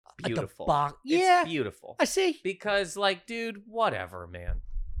beautiful. Like it's beautiful. I see. Because, like, dude, whatever, man.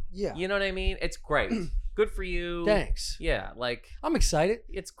 Yeah. You know what I mean? It's great. Good for you. Thanks. Yeah, like I'm excited.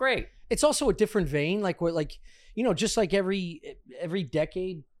 it's great. It's also a different vein. Like we're like, you know, just like every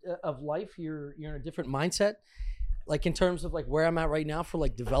decade of life, you're in a different mindset. Like in terms of like where I'm at right now for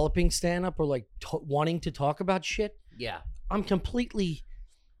like developing stand up or like wanting to talk about shit. Yeah. I'm completely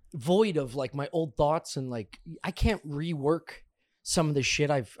void of like my old thoughts and like I can't rework some of the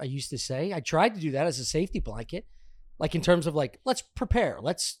shit I used to say. I tried to do that as a safety blanket. Like in terms of like, let's prepare.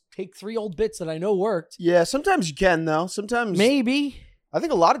 Let's take 3 old bits that I know worked. Yeah, sometimes you can though. Sometimes maybe. I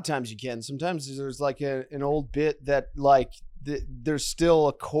think a lot of times you can. Sometimes there's like an old bit that like there's still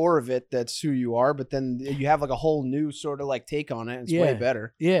a core of it that's who you are, but then you have like a whole new sort of like take on it. It's way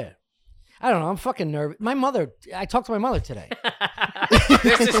better. Yeah. I don't know. I'm fucking nervous. I talked to my mother today.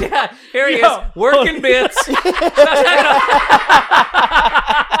 This is here he is working bits.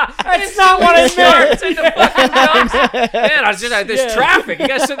 That's not what I meant. Man, I was just this traffic. You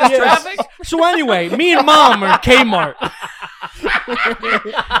guys see this traffic? So anyway, me and Mom are at Kmart.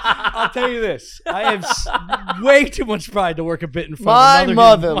 I'll tell you this. I have way too much pride to work a bit in front of my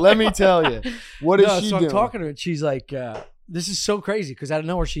mother. Let me tell you. What is she doing? I'm talking to her and she's like, this is so crazy because out of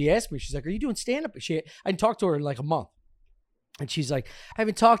nowhere she asked me, she's like, are you doing stand-up? I hadn't talked to her in like a month. And she's like, I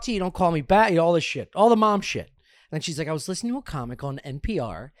haven't talked to you. Don't call me back. All this shit. All the mom shit. And then she's like, I was listening to a comic on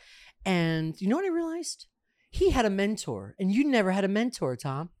NPR. And you know what I realized? He had a mentor. And you never had a mentor,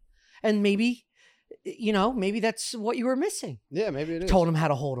 Tom. And maybe, you know, maybe that's what you were missing. Yeah, maybe it is. Told him how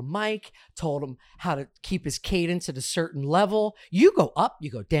to hold a mic. Told him how to keep his cadence at a certain level. You go up, you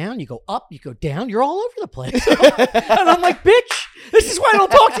go down, you go up, you go down. You're all over the place. And I'm like, bitch, this is why I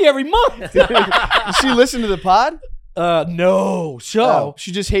don't talk to you every month. Does she listen to the pod? No. So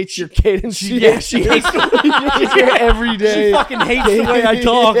she just hates your cadence. She hates every day. She fucking hates the way I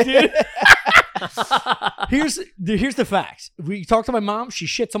talk, dude. Here's the facts. We talked to my mom. She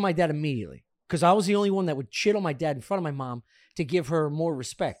shits on my dad immediately because I was the only one that would shit on my dad in front of my mom to give her more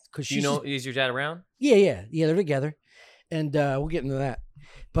respect. Because is your dad around? Yeah. They're together, and we'll get into that.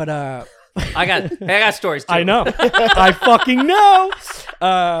 But I got stories too. I know. I fucking know.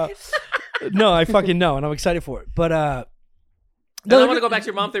 No, I fucking know, and I'm excited for it. But I want to go back to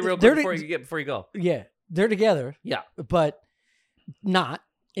your mom thing real quick before you go. Yeah, they're together. Yeah, but not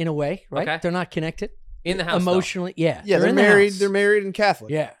in a way, right? Okay. They're not connected in the house emotionally. Though. Yeah, they're married. They're married and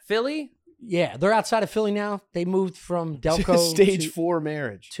Catholic. Yeah, Philly. Yeah, they're outside of Philly now. They moved from Delco stage 4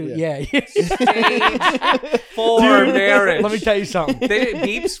 marriage. Yeah. Stage 4 marriage. Let me tell you something. They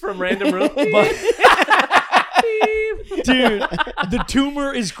beeps from random room. Dude, the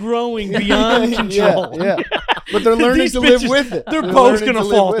tumor is growing beyond control. Yeah. But they're learning to live with it. They're both going to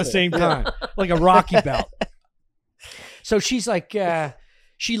fall at the same time, like a Rocky belt. So she's like,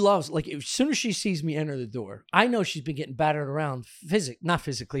 she loves, like, as soon as she sees me enter the door, I know she's been getting battered around, not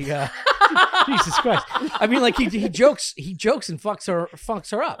physically. Jesus Christ. I mean, like, he jokes and funks her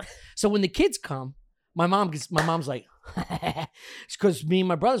up. So when the kids come, my mom's like, because me and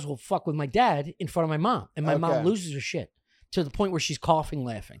my brothers will fuck with my dad in front of my mom, and my mom loses her shit to the point where she's coughing,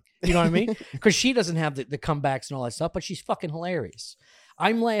 laughing. You know what I mean? Because she doesn't have the comebacks and all that stuff, but she's fucking hilarious.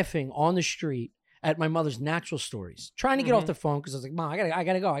 I'm laughing on the street at my mother's natural stories, trying to get off the phone because I was like, Mom, I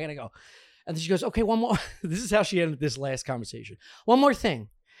gotta go. And then she goes, okay, one more. This is how she ended this last conversation. One more thing.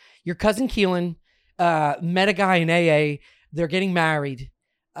 Your cousin Keelan met a guy in AA. They're getting married.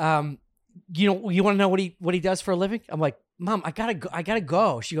 You want to know what he does for a living? I'm like, Mom, I gotta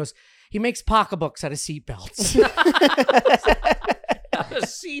go. She goes, he makes pocketbooks out of seatbelts.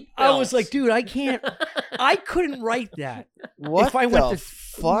 I was like, dude, I couldn't write that. What if I went to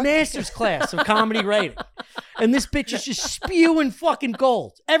master's class of comedy writing. And this bitch is just spewing fucking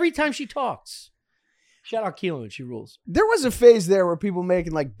gold every time she talks. Shout out Keelan, she rules. There was a phase there where people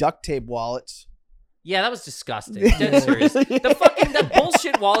making like duct tape wallets. Yeah, that was disgusting. Dead serious. That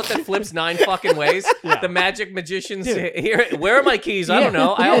bullshit wallet that flips 9 fucking ways. Yeah. The magic magicians here. Where are my keys? I don't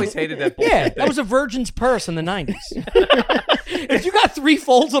know. I always hated that bullshit. Yeah, that was a virgin's purse in the 90s. If you got 3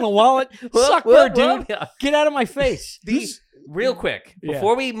 folds on a wallet, suck bird, dude. Yeah. Get out of my face. Real quick,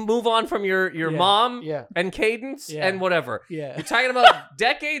 before we move on from your mom and cadence and whatever. Yeah. You're talking about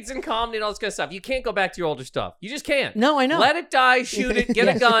decades in comedy and all this kind of stuff. You can't go back to your older stuff. You just can't. No, I know. Let it die, shoot it,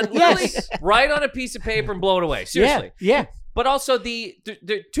 get a gun, literally write on a piece of paper and blow it away. Seriously. Yeah. But also the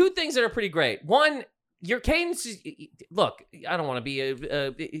 2 things that are pretty great. One, your cadence is, look, I don't want to be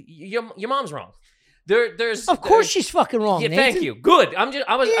your mom's wrong. There's of course she's fucking wrong. Yeah, Nathan. thank you. Good. I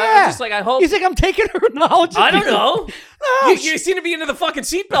was just like, I hope. You think I'm taking her knowledge? I don't know. No, you seem to be into the fucking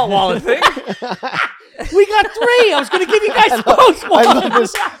seatbelt wallet thing. We got 3. I was going to give you guys both one.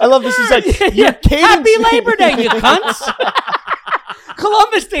 I love this. He's like, Happy Labor Day, you cunts.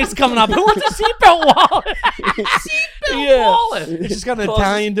 Columbus Day's coming up. Who wants a seatbelt wallet? Seatbelt wallet. It's just got an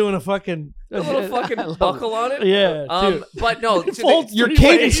Italian doing a fucking little fucking buckle on it. Yeah. But no, your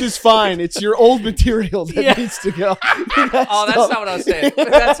cadence is fine. It's your old material that needs to go. That's not what I was saying.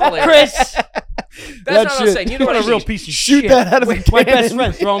 That's hilarious. Chris. That's not what I was saying. You know what a I mean? real piece of Shoot shit. that out of my best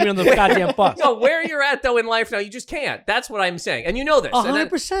friend throwing me on the goddamn bus. No, where you're at though in life now, you just can't. That's what I'm saying, and you know this.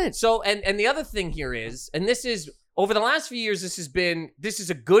 100%. So, and the other thing here is, and this is over the last few years, this is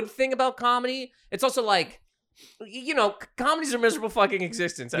a good thing about comedy. It's also like, you know, comedy's a miserable fucking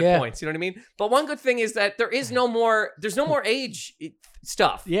existence at points. You know what I mean? But one good thing is that there's no more age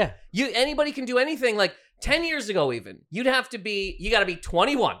stuff. Yeah. Anybody can do anything. Like 10 years ago, even you got to be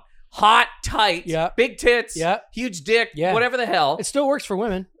 21. Hot, tight, big tits, huge dick, whatever the hell. It still works for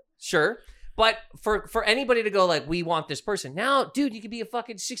women. Sure. But for anybody to go like, we want this person. Now, dude, you could be a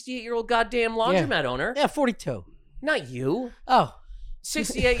fucking 68-year-old goddamn laundromat owner. Yeah, 42. Not you. Oh.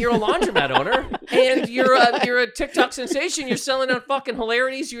 68-year-old laundromat owner. And you're a TikTok sensation. You're selling out fucking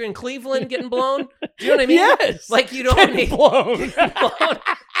hilarities. You're in Cleveland getting blown. Do you know what I mean? Yes. Like you don't need blown.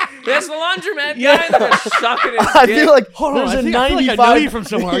 That's the laundromat guy that's sucking his dick. I feel like hold on, there's I a feel like 95. I know you from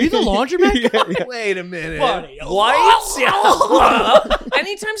somewhere. Are you the laundromat guy? Wait a minute. Buddy. White?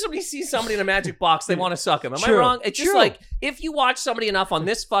 Anytime somebody sees somebody in a magic box, they want to suck him. Am I wrong? It's just like, if you watch somebody enough on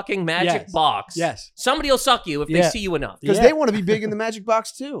this fucking magic box, somebody will suck you if they see you enough. Because they want to be big in the magic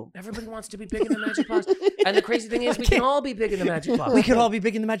box too. Everybody wants to be big in the magic box. And the crazy thing is, we can all be big in the magic box. We could all be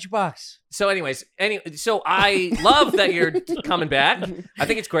big in the magic box. So anyways, so I love that you're coming back. I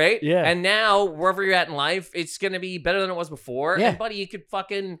think it's great. Yeah. And now, wherever you're at in life, it's going to be better than it was before. Yeah. And buddy, you could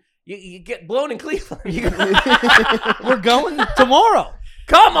fucking, you get blown in Cleveland. We're going tomorrow.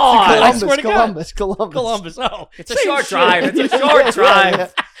 Come on. Columbus. Columbus. Oh, it's a short drive. It's a short drive. Yeah.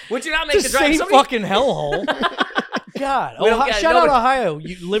 Would you not make the drive? Same fucking hellhole. God. Shout out Ohio.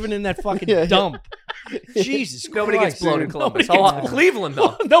 You living in that fucking dump. Jesus Christ. Nobody gets blown in Columbus. Cleveland,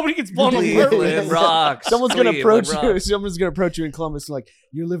 though. Nobody gets blown in Cleveland rocks. Someone's going to approach you in Columbus and like,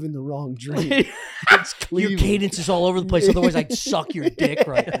 you're living the wrong dream. It's Cleveland. Your cadence is all over the place. Otherwise, I'd suck your dick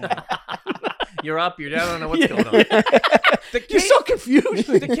right now. You're up, you're down, I don't know what's going on. You're so confused.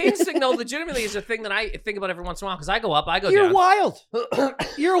 The cadence thing, though, legitimately is a thing that I think about every once in a while because I go up, I go You're down. Wild.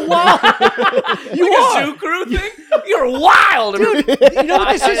 You're wild. You like a zoo crew thing? You're wild. Dude, you know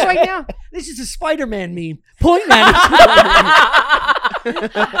what this is right now? This is a Spider-Man meme. Pointing at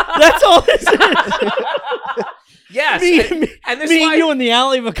it. That's all this is. Yes. And this me and you in the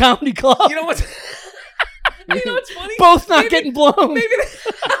alley of a comedy club. You know what's... You know what's funny? Both not getting blown. Maybe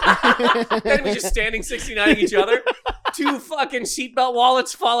then we just standing 69ing each other. 2 fucking seatbelt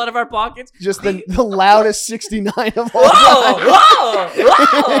wallets fall out of our pockets. Just the loudest 69 of all. Whoa!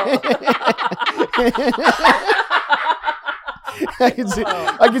 I can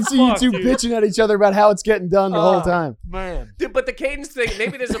see you two bitching at each other about how it's getting done the whole time. Man. Dude, but the cadence thing,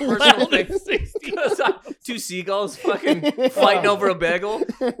 maybe there's a personal thing. 2 seagulls fucking fighting over a bagel.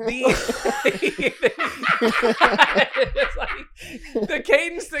 The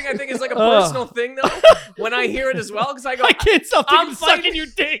cadence thing, I think, is like a personal thing, though. When I hear it as well, because I go, I can't stop I'm sucking your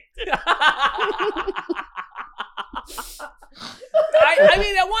dick. I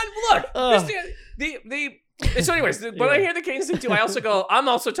mean, at one look. So anyways, when I hear the cadence thing too, I also go, I'm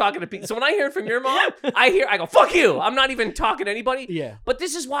also talking to people. So when I hear it from your mom, I go, fuck you. I'm not even talking to anybody. Yeah. But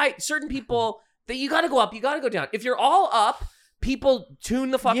this is why certain people, that you got to go up, you got to go down. If you're all up, people tune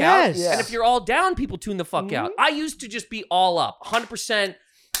the fuck out. Yeah. And if you're all down, people tune the fuck out. I used to just be all up, 100%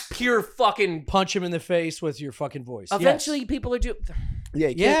 pure fucking. Punch him in the face with your fucking voice. Eventually people are doing.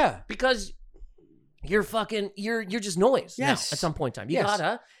 Yeah. Because you're fucking, you're just noise. Yes. Now, at some point in time. You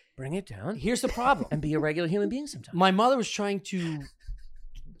gotta bring it down. Here's the problem. And be a regular human being sometimes. My mother was trying to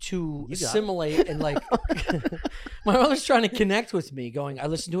assimilate and like my mother's trying to connect with me going, I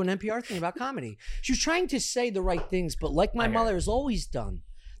listened to an NPR thing about comedy. She was trying to say the right things, but like my mother has always done,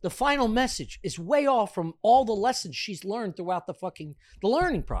 the final message is way off from all the lessons she's learned throughout the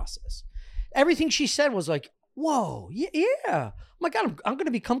learning process. Everything she said was like, whoa, yeah. Oh my God, I'm going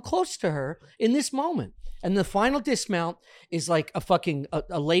to become close to her in this moment. And the final dismount is like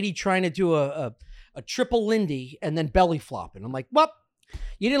a lady trying to do a triple Lindy and then belly flopping. I'm like, well,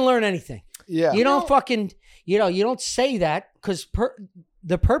 you didn't learn anything. Yeah. You don't fucking, you don't say that because not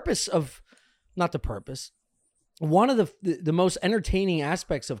the purpose. one of the most entertaining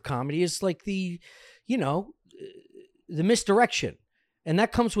aspects of comedy is like the misdirection. And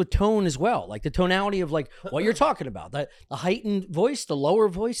that comes with tone as well, like the tonality of like what you're talking about, the heightened voice, the lower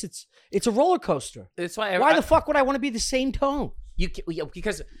voice. It's a roller coaster. That's why. Why the fuck would I want to be the same tone?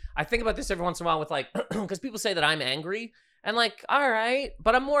 Because I think about this every once in a while with like, because people say that I'm angry, and like, all right,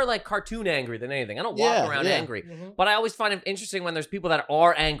 but I'm more like cartoon angry than anything. I don't walk around angry, but I always find it interesting when there's people that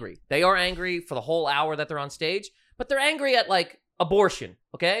are angry. They are angry for the whole hour that they're on stage, but they're angry at like abortion,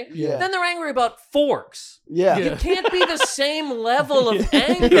 okay? Yeah. Then they're angry about forks. Yeah. You can't be the same level of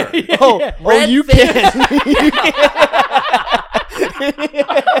anger. You can.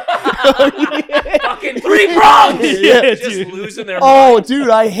 Fucking 3 prongs. Yeah, just dude. losing their Oh, mind. dude,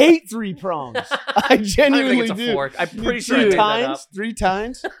 I hate 3 prongs. I I genuinely think it's a do. fork. I'm pretty Dude, sure I made that up. 3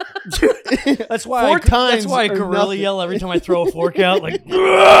 times. That's why 4 times. That's why I or gorilla nothing. yell every time I throw a fork out. Like,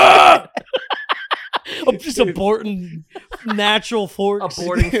 I'm just aborting natural forks.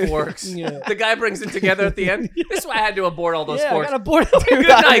 Aborting forks. Yeah. The guy brings it together at the end. This is why I had to abort all those Yeah, I forks. got abort. Good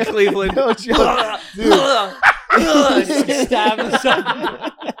night, Cleveland. No joke. Dude. Just stab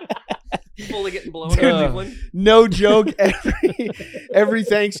himself. Fully getting blown in Cleveland. No joke. Every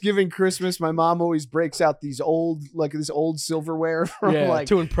Thanksgiving, Christmas, my mom always breaks out this old silverware from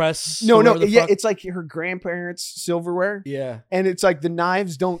to impress. No, whoever the yeah, fuck. it's like her grandparents' silverware. Yeah. And it's like the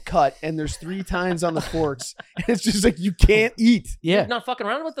knives don't cut, and there's 3 tines on the forks. And it's just like you can't eat. Yeah. You're not fucking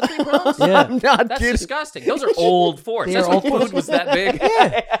around with the 3 prongs? Yeah. I'm not That's kidding. disgusting. Those are old forks. They're That's when old forks. food was that big.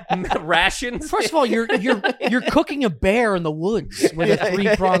 Yeah. Rations. First of all, you're cooking a bear in the woods with a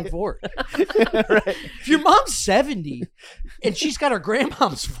 3-pronged fork. Right. If your mom's 70 and she's got her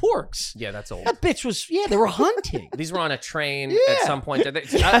grandmom's forks, Yeah, that's old. that bitch was they were hunting. These were on a train Yeah. at some point. A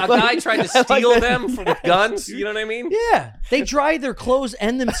guy tried to steal them with guns. You know what I mean? Yeah, they dry their clothes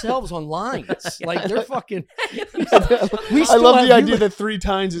and themselves on lines. Like they're fucking. I love the idea that 3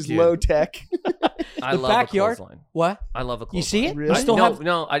 tines is Dude. low tech. I love backyard? a clothesline. What? I love a clothesline. You see it? Really? You still have.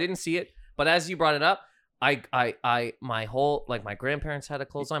 No, I didn't see it. But as you brought it up, my whole, like, my grandparents had a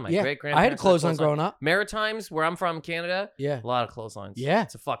clothesline. My great grandparents. I had a clothesline growing up. Maritimes, where I'm from, Canada. Yeah. A lot of clotheslines. Yeah.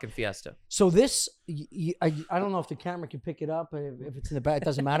 It's a fucking fiesta. So this, I don't know if the camera can pick it up. If it's in the back, it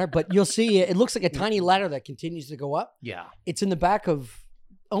doesn't matter. But you'll see it looks like a tiny ladder that continues to go up. Yeah. It's in the back of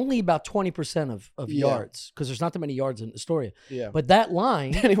only about 20% of yards because there's not that many yards in Astoria. Yeah. But that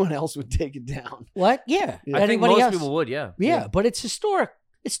line, Anyone else would take it down. what? Yeah. Yeah. I think Anybody most else? people would, yeah. Yeah, but it's historic.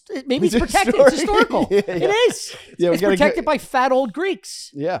 Maybe it's It's protected. historic. It's historical. Yeah, It yeah. is. Yeah, we It's gotta protected by fat old Greeks.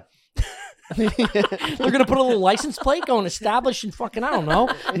 Yeah. They're gonna put a little license plate going established in fucking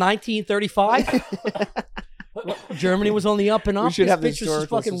 1935. Germany was on the up and up. We should have the this bitch was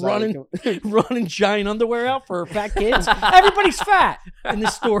just historical fucking society running giant underwear out for fat kids. Everybody's fat in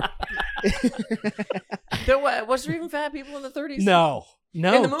this store. Was there even fat people in the 30s? No, In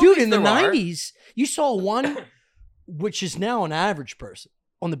the dude. movies In the there are. 90s, you saw one, which is now an average person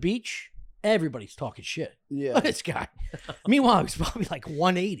on the beach. Everybody's talking shit. Yeah. Look at this guy. Meanwhile, he was probably like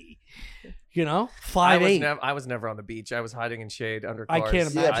 180. You know, 5'8". I was never on the beach. I was hiding in shade under I cars.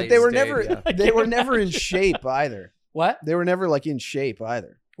 can't imagine. Yeah, but they were stayed, never yeah. they were never in shape either. What? They were never like in shape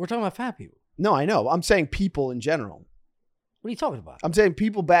either. We're talking about fat people. No, I know. I'm saying people in general. What are you talking about? I'm saying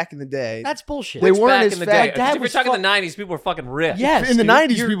people back in the day. That's bullshit. They Which weren't back as in the fat. day. My dad If you're was talking the 90s, people were fucking ripped. Yes, in the dude,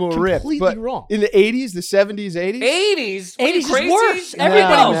 90s, you're people were ripped. completely But wrong. in the 80s, the 70s, 80s, 80s? What are you 80s is crazy? worse. No,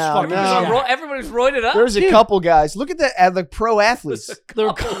 Everybody was no, fucking no. jacked. Everybody's roided up. there's a Dude. couple guys. Look at the pro athletes.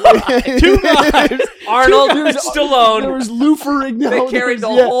 They're Two guys. Arnold, There Stallone. was Lou Ferrigno. They carried the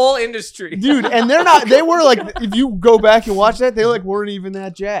yeah. whole industry. Dude, and they were like, if you go back and watch that, they like weren't even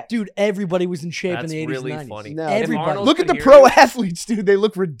that jacked. Dude, everybody was in shape That's in the 80s really and 90s. funny. No. If Everybody. Arnold Look at could the hear pro you- athletes, dude. They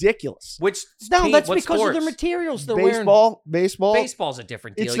look ridiculous. Which No, team? that's What because of their sports? materials they're wearing. Baseball. Baseball's a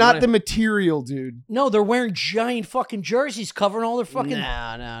different deal. It's You not wanna- the material, dude. No, they're wearing giant fucking jerseys covering all their fucking. No.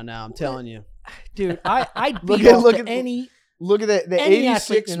 I'm telling you. Dude, I'd Look beat at- off look to at- any. Look at the Any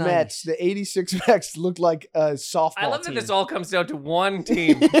athlete 86 in the Mets. The 86 Mets look like a softball I love that team. this all comes down to one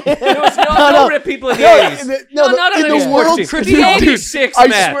team. There was no rip people in the 80s. not in the any world. sports Dude, team. The 86 I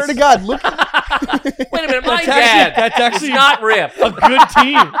Mets. swear to God, look. Wait a minute, my That's dad actually- that's actually- is not Rip. A good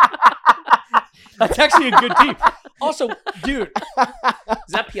team. That's actually a good team. Also, dude. Is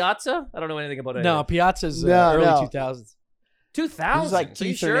that Piazza? I don't know anything about it. No, Piazza's No, early no. 2000s. 2000. It was like Are you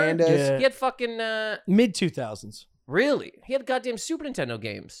Keith sure? Hernandez. Yeah. He had fucking Mid 2000s. really. He had goddamn Super Nintendo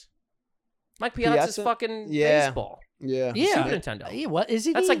games. Mike Piazza's Piazza? fucking Yeah. baseball. Yeah. Yeah. Super Nintendo. Yeah, what is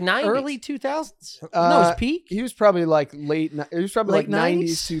he? That's like 90s. Early 2000s. No, his peak. He was probably like late. He was probably Late like 90s,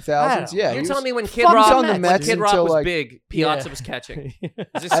 90s? 2000s. Yeah. You're he telling was- me when Kid fucking Rock, on the when Mets Kid Rock until, was like- big, Piazza Yeah. was catching.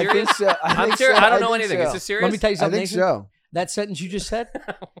 Is this I serious? think so. I'm serious. I don't know think anything. so. Is this serious? Let me tell you I something. think Nathan. so. That sentence you just said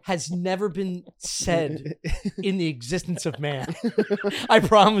has never been said in the existence of man. I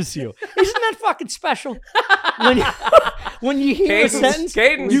promise you. Isn't that fucking special? When you hear Cadence, a sentence,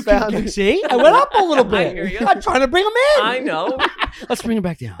 cadence. you found can it. see. I went up a little bit. hear you. I'm trying to bring him in. I know. Let's bring him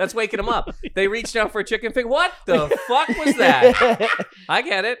back down. That's waking them up. They reached out for a chicken finger. What the fuck was that? I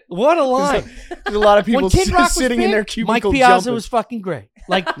get it. What a line. There's a lot of people When Kid Rock was sitting big, in their Mike cubicle Piazza jumping. was fucking great.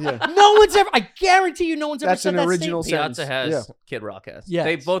 Like Yeah. no one's ever. I guarantee you, no one's ever That's said an that original statement. Piazza sentence. has. Yeah. Kid Rock has. Yes.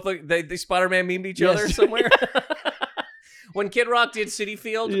 They both look. They Spider-Man memed each Yes. other somewhere. When Kid Rock did City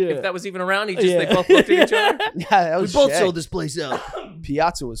Field, Yeah. if that was even around, they Yeah. both looked at each other. Yeah, that was Shay. this place out.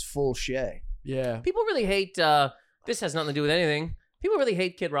 Piazza was full Shay. Yeah, People really hate. This has nothing to do with anything. People really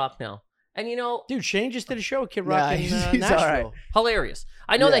hate Kid Rock now, and you know, dude. Shane just did a show with Kid Rock Nah, in he's Nashville. all right. hilarious.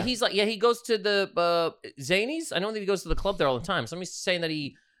 I know Yeah. that he's like, yeah, he goes to the Zanies. I know that he goes to the club there all the time. Somebody's saying that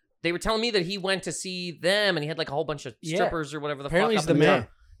they were telling me that he went to see them and he had like a whole bunch of Yeah. strippers or whatever the Apparently fuck. he's up the in man. town.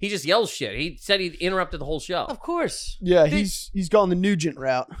 He just yells shit. He said he interrupted the whole show. Of course. Yeah, They- he's gone the Nugent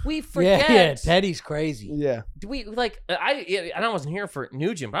route. We forget. Yeah, Teddy's crazy. Yeah. We like and I wasn't here for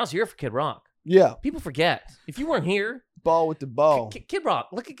Nugent, but I was here for Kid Rock. Yeah. People forget. If you weren't here, Ball with the ball. Kid Rock,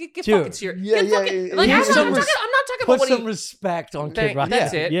 look, get Dude. fucking serious. Yeah, Get yeah, fucking, yeah, like, yeah. I'm Put not some talking about Put what some he. respect on Kid Rock.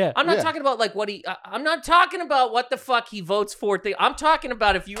 That's Yeah. it. Yeah. I'm not Yeah. talking about like what he. I'm not talking about what the fuck he votes for. I'm talking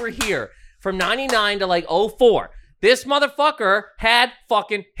about if you were here from '99 to like 04. This motherfucker had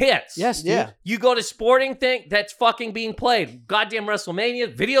fucking hits. Yes, dude. Yeah. You go to sporting thing that's fucking being played. Goddamn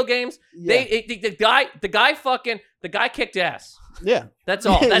WrestleMania, video games. Yeah. The guy kicked ass. Yeah. That's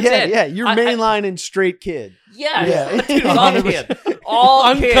all. That's yeah, it. Yeah, you're mainline and straight kid. Yeah. Yeah. Dude, all kid.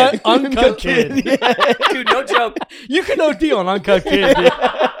 All kid. Uncut Kid. Yeah. Dude, no joke. You can OD on Uncut Kid. Dude.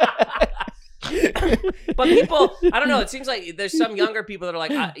 But people, I don't know. It seems like there's some younger people that are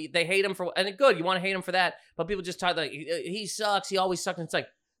like, they hate him for, and good, you want to hate him for that. But people just talk like, he sucks. He always sucks. And it's like,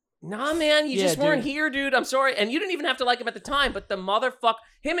 nah, man, you Yeah, just weren't dude. here, dude. I'm sorry. And you didn't even have to like him at the time. But the motherfucker,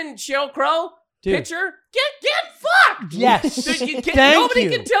 him and Sheryl Crow, Dude. pitcher, get fucked. Yes. Dude, Thank nobody you.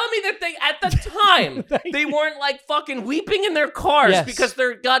 can tell me that they, at the time, Thank they weren't like fucking weeping in their cars Yes. because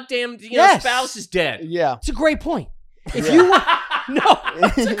their goddamn Yes. spouse is dead. Yeah. It's a great point. If Yeah. you want, no,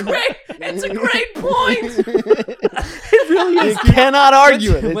 It's a great point. it really You is. cannot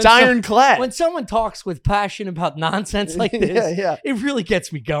argue it. When It's some- ironclad. When someone talks with passion about nonsense like this, Yeah, yeah. it really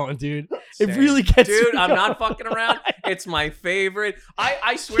gets me going, dude. Same. It really gets me Dude, going. I'm not fucking around. It's my favorite.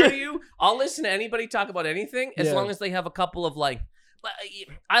 I swear to you, I'll listen to anybody talk about anything as Yeah. long as they have a couple of like,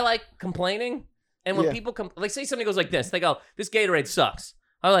 I like complaining. And when Yeah. people like say something goes like this, they go, "This Gatorade sucks."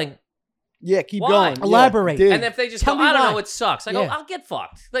 I'm like, Yeah, keep Why? going. Yeah, Elaborate. dig. and if they just Tell go, me "I don't why. know, it sucks," I go, Yeah. "I'll get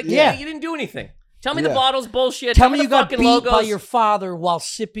fucked." Like, Yeah. you didn't do anything. Tell me the Yeah. bottle's bullshit. Tell me the you got fucking beat logos. by your father while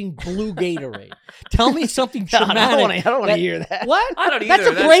sipping blue Gatorade. Tell me something I traumatic. don't want to that- hear that. What? I don't either.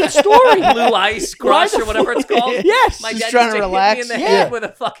 That's a great story. Blue ice Why crush the or whatever it's fuck- called. Yes. My Just dad trying used to to relax. hit me in the Yeah. head with a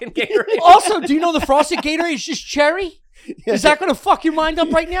fucking Gatorade. Also, do you know the frosted Gatorade is just cherry? Is that going to fuck your mind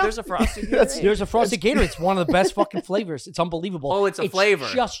up right now? There's a frosted That's- Gatorade. There's a frosted Gatorade. It's one of the best fucking flavors. It's unbelievable. Oh, it's a flavor.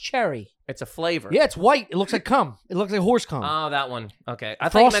 Just cherry. It's a flavor. Yeah, it's white. It looks like cum. It looks like horse cum. Oh, that one. Okay. I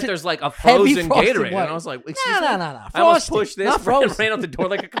thought you meant Frosted- there's like a heavy frozen frosted Gatorade. white. And I was like, excuse No. me? Frosted. I almost pushed this, Not ran frozen. out the door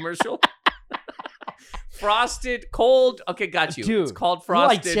like a commercial. Frosted, cold. Okay, got you. Dude, It's called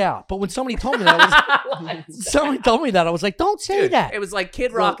frosted. lights out. But when somebody told me that, I was like, don't say Dude, that. it was like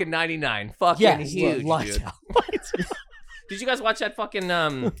Kid Rock in 99. Fucking Yes, huge, lights dude. out. Lights out. Did you guys watch that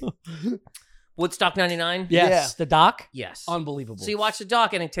fucking Woodstock 99? Yes, the doc. Yes. Unbelievable. So you watch the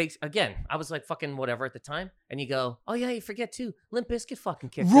doc and it takes, again, I was like fucking whatever at the time. And you go, oh yeah, you forget too. Limp Bizkit fucking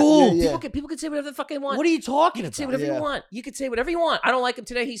kicked out. Ruled. Yeah, yeah. People can say whatever the fuck they want. What are you talking You about? can say whatever Yeah. you want. You can say whatever you want. I don't like him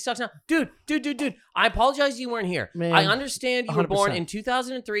today. He sucks now. Dude. I apologize you weren't here. Man, I understand you were born 100%. in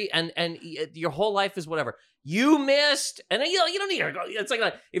 2003 and your whole life is whatever. You missed, and you don't need to go. It's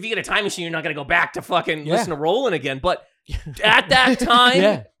like if you get a time machine, you're not going to go back to fucking Yeah. listen to Rollin' again. But at that time,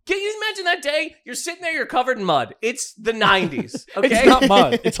 Yeah. can you imagine that day? You're sitting there, you're covered in mud. It's the 90s, okay? It's not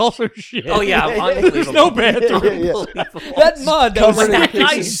mud. It's also shit. Oh, yeah. There's Unbelievable. no bathroom. Unbelievable. That mud that was When in that the guy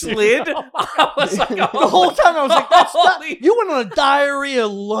kitchen. slid, I was like, The whole time I was like, that's not, holy- you went on a diarrhea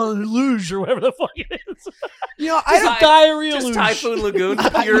luge or whatever the fuck it is. You know, It's a diarrhea just luge. Typhoon Lagoon,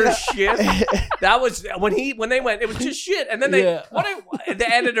 pure shit. That was when they went. It was just shit. And then the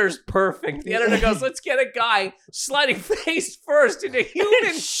editor's perfect. The editor goes, "Let's get a guy sliding face first into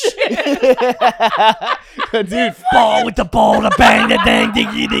human shit. Dude, Ball with the ball, the bang, the dang,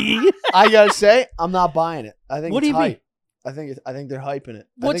 diggy, diggy. I gotta say, I'm not buying it. I think What it's do you mean? hype. I think they're hyping it.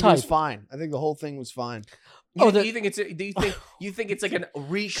 What's I think it was hype? fine. I think the whole thing was fine. You, Oh, you think it's a, do you think it's like a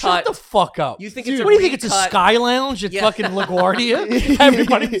recut? Shut the fuck up. You think Dude, it's a what do you think? It's a recut? Sky Lounge at Yeah. fucking LaGuardia?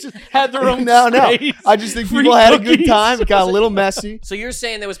 Everybody just had their own No. space. I just think Free people had a good cookies. time. It got a little messy. So you're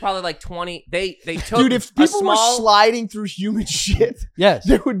saying there was probably like 20? They took Dude, if a people small. were sliding through human shit, Yes.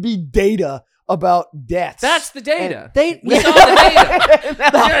 there would be data about deaths. That's the data. They We saw the data. You know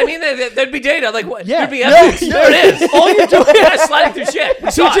what I mean? There'd be data. Like what? Yeah. There'd be evidence. No, there it is. All you're doing Guys sliding through shit.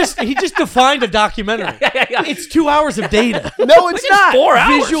 We saw it. he just defined a documentary. Yeah. It's 2 hours of data. No, it's not. 4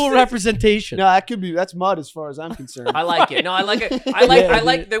 hours. Visual representation. No, that's mud as far as I'm concerned. I like it. No, I like it. I like. Yeah, I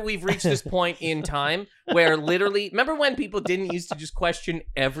like dude. that we've reached this point in time where literally. Remember when people didn't used to just question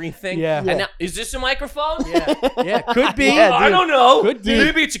everything? Yeah. And now, is this a microphone? Yeah, could be. Yeah, I dude. don't know. Could be.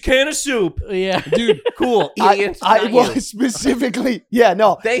 Maybe it's a can of soup. Yeah. Dude, Cool. Idiots. I Not well, you. specifically, yeah,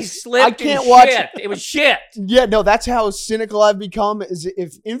 no. They slipped. I can't in watch- shit. It was shit. Yeah, no, that's how cynical I've become. Is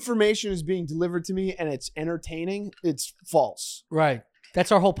if information is being delivered to me and it's entertaining, it's false. Right. That's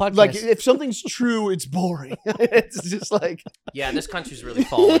our whole podcast. Like if something's true, it's boring. It's just like Yeah, this country's really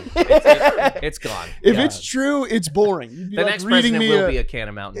fallen. It's gone. if Yeah. it's true, it's boring. You'd be The like next reading president me will a- be a can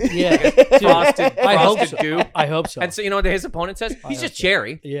of Mountain. yeah. Frosted, I hope frosted so. goo. I hope so. And so you know what his opponent says? He's just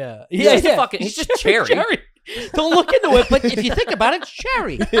cherry. yeah. He's Yeah. just a fucking. He's just cherry. Don't look into it, but if you think about it, it's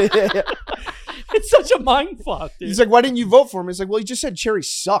cherry. It's such a mind fuck, dude. He's like, why didn't you vote for him? He's like, well, he just said cherry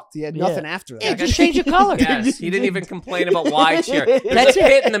sucked. He had Yeah. nothing after that. Yeah, just change the color. Yes, he didn't even complain about why cherry. There's That's a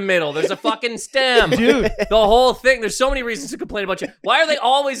pit in the middle. There's a fucking stem. Dude. The whole thing. There's so many reasons to complain about cherry. Why are they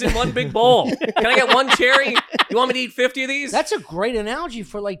always in one big bowl? Can I get one cherry? You want me to eat 50 of these? That's a great analogy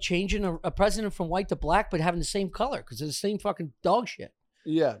for like changing a president from white to black, but having the same color because they're the same fucking dog shit.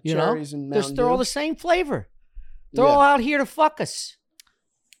 Yeah, You cherries know, and Mountain they're all Dew. the same flavor. They're Yeah. all out here to fuck us.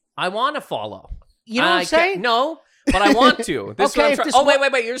 I want to follow. You know what I'm saying? No, but I want to. This is Okay, what I'm if trying. this Oh, wa-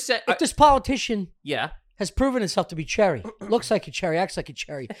 wait. You're saying. If this politician Yeah. has proven himself to be cherry, looks like a cherry, acts like a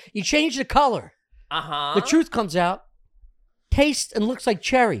cherry, you change the color. Uh-huh. The truth comes out, tastes and looks like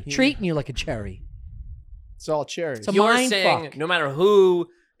cherry, treating you like a cherry. It's all cherries. It's a You're mind saying fuck. no matter who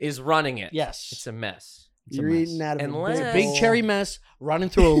is running it, Yes. it's a mess. It's a You're mess. eating out of Unless- a Big cherry mess running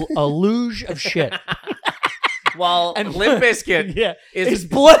through a luge of shit. While And- Limp Bizkit Yeah. is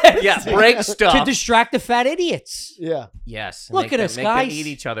blessed. yeah, break To stuff. distract the fat idiots. Yeah. Yes. and Look make at them- us, make them guys. eat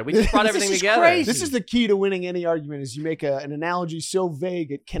each other. We just brought This everything is together. crazy. This is the key to winning any argument: is you make an analogy so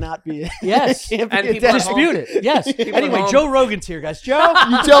vague it cannot be. Yes. can't be And a people at decimal. home- Dispute it. Yes. at Anyway, home- Joe Rogan's here, guys. Joe?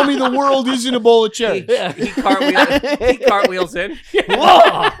 You tell me the world isn't a bowl of cherries. He cartwheels in.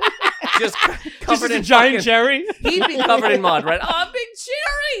 Whoa! Just covered Just a in giant fucking- cherry? He'd be covered in mud, right? Oh, big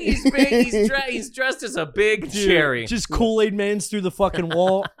cherry! He's big. He's dressed as a big cherry. Just Kool-Aid Man's through the fucking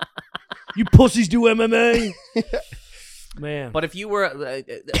wall. You pussies do MMA. Man. But if you were,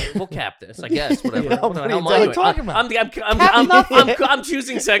 we'll cap this, I guess. Whatever. Yeah, What the hell am what I are you doing? talking about? I'm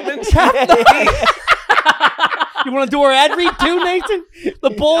choosing segments. You want to do our ad read too, Nathan? The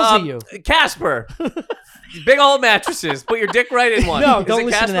balls of you. Casper. Big old mattresses. Put your dick right in one. No, Is don't it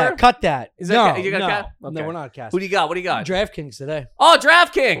listen Casper? to that. Cut that. Is no, that you got no, Cap? no, Okay. we're not casting. Who do you got? What do you got? DraftKings today. Oh,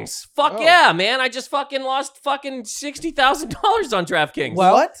 DraftKings. Fuck Oh. yeah, man. I just fucking lost fucking $60,000 on DraftKings.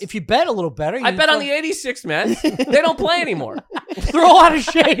 Well, What? if you bet a little better, I you bet on fuck- the 86 Mets. They don't play anymore. They're all out of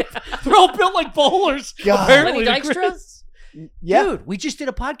shape. They're all built like bowlers. God. Apparently, Lenny Dykstra? Yeah. Dude, we just did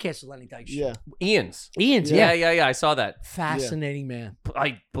a podcast with Lenny Dykstra. Yeah. Ian's. Ian's, Yeah, yeah. yeah, I saw that. Fascinating man.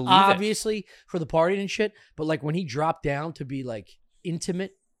 I believe it. Obviously for the party and shit, but like when he dropped down to be like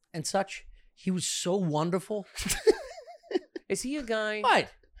intimate and such, he was so wonderful. Is he a guy? What?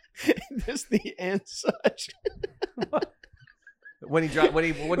 This the and such. When he dropped, when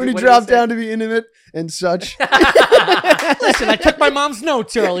he dropped down to be intimate and such. Listen, I took my mom's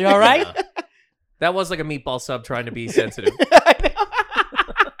notes earlier, all right? That was like a meatball sub trying to be sensitive.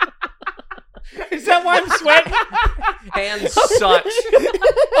 Is that why I'm sweating? And such.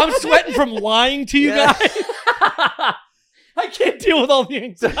 I'm sweating from lying to you Yeah. guys. I can't deal with all the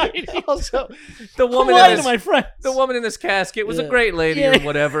anxiety. Also, The I'm woman lying in to this, my friends. the woman in this casket was a Yeah. great lady Yeah. or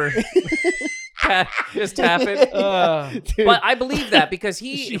whatever. Just tap it. dude, But I believe that because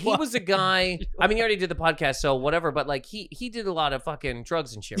She he was a guy. I mean, he already did the podcast, so whatever. But like he did a lot of fucking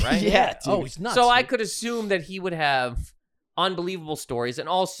drugs and shit, right? Yeah, dude. Oh, he's nuts. So I dude. could assume that he would have unbelievable stories, and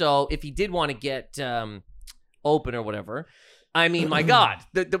also if he did want to get open or whatever. I mean, my God,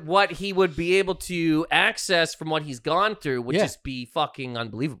 what he would be able to access from what he's gone through would Yeah. just be fucking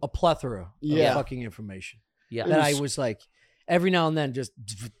unbelievable. a plethora Yeah. of fucking information. Yeah. That I was like, every now and then, just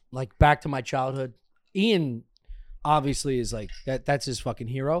like back to my childhood. Ian obviously is like that's his fucking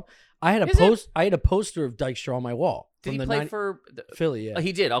hero. I had a poster of Dykstra on my wall. Did he play for Philly? Yeah,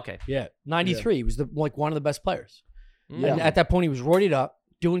 he did. Okay, yeah, 93. He was one of the best players. Yeah. And at that point, he was roided up,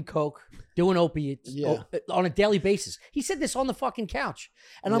 doing coke, doing opiates Yeah. on a daily basis. He said this on the fucking couch,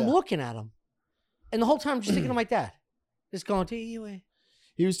 and I'm looking at him, and the whole time I'm just thinking of my dad, just going to you.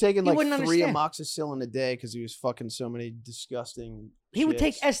 He was taking like 3 understand. amoxicillin a day because he was fucking so many disgusting. He would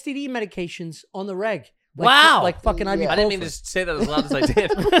take chicks. STD medications on the reg. Wow. Like fucking ibuprofen. I didn't mean to say that as loud as I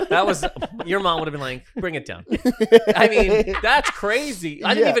did. That was your mom would have been like, "Bring it down." I mean, that's crazy.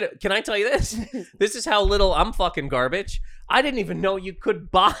 I didn't even. Can I tell you this? This is how little I'm fucking garbage. I didn't even know you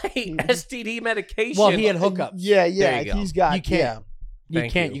could buy STD medication. Well, he had hookups. Yeah, There you go. he's got. You can't. You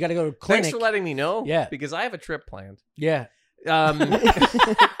Thank can't. you. You got to go to a clinic. Thanks for letting me know. Yeah. because I have a trip planned. Yeah.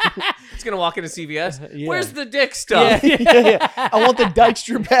 It's gonna walk into CVS. Yeah. Where's the dick stuff? Yeah. I want the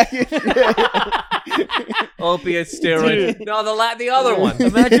Dykstra package. Opiate steroids. Dude. No, the other one.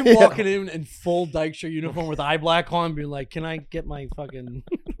 Imagine walking in full Dykstra uniform with eye black on, being like, "Can I get my fucking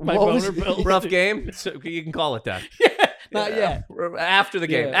my What was boner it? pills?" Rough game. So you can call it that. Not yet. After the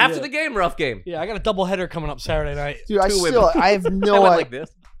game. Yeah, After yeah. the game, rough game. Yeah, I got a double header coming up Saturday night. Dude, I Two women. have I no went idea. like this.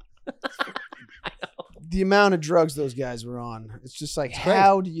 The amount of drugs those guys were on. It's just like, crazy.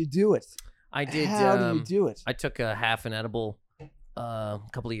 how do you do it? I did. How do you do it? I took a half an edible a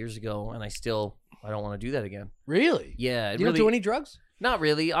couple of years ago, and I don't want to do that again. Really? Yeah, You don't do any drugs? Not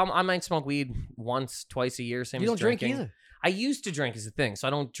really. I might smoke weed once, twice a year. Same You as don't drink drinking. either. I used to drink as a thing, so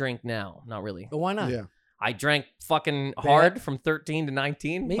I don't drink now. Not really. But why not? Yeah. I drank fucking hard from 13 to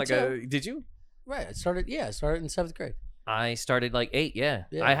 19. Me too. Did you? Right. I started in 7th grade. I started like 8. Yeah.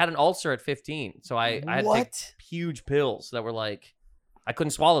 Yeah. I had an ulcer at 15, so I had to take huge pills that were like I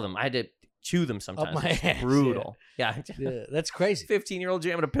couldn't swallow them. I had to chew them sometimes. my It's ass, brutal. Yeah. Yeah, that's crazy. 15-year-old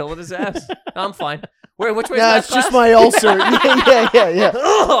jamming a pill in his ass. I'm fine. Which way? Nah, it's just my ulcer. Yeah.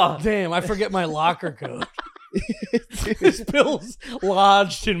 Ugh. Damn, I forget my locker code. This pill's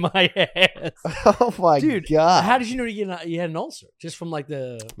lodged in my ass. Oh my Dude, god! How did you know you had an ulcer? Just from like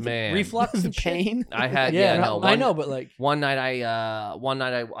the Man. reflux the and shit? pain? I had I know, but like one night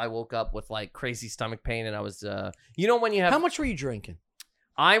I woke up with like crazy stomach pain, and I was when you have how much were you drinking?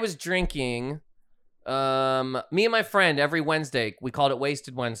 I was drinking me and my friend every Wednesday. We called it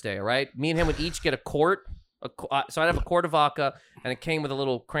Wasted Wednesday, all right? Me and him would each get a quart. So I'd have a quart of vodka, and it came with a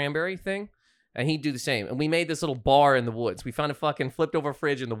little cranberry thing, and he'd do the same. And we made this little bar in the woods. We found a fucking flipped over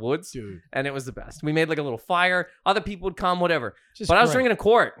fridge in the woods, Dude. and it was the best. We made like a little fire. Other people would come, whatever. Just But I was great. drinking a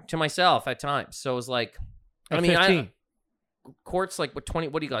quart to myself at times. So it was like, At 15. quarts like what 20?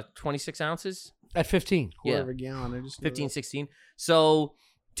 What do you got? 26 ounces? At 15. Yeah. Quarter of a gallon. I just 15, 16. So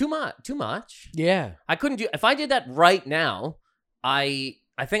too much. Yeah. I couldn't do. If I did that right now, I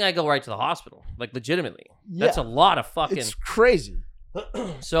think I go right to the hospital. Like legitimately, that's a lot of fucking. It's crazy.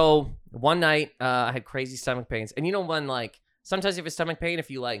 So one night, I had crazy stomach pains, and you know when like sometimes you have a stomach pain,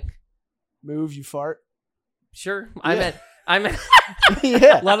 if you like Move, you fart. sure, Yeah. I meant.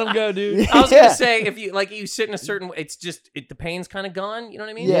 Yeah. Let them go, dude. I was gonna say if you like you sit in a certain, it's just the pain's kind of gone. You know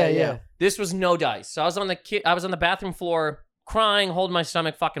what I mean? Yeah. This was no dice. So I was on the bathroom floor crying, holding my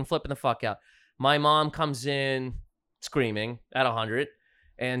stomach, fucking flipping the fuck out. My mom comes in screaming at 100.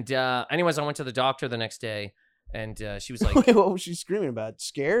 And anyways, I went to the doctor the next day, and she was like, Wait, what was she screaming about?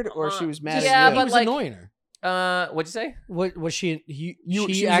 Scared, or she was mad yeah, at you? He but was like- annoying her. what's you say? What was she? She she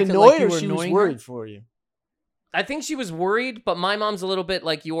was acted annoyed, like you or were she was annoying worried her? for you? I think she was worried, but my mom's a little bit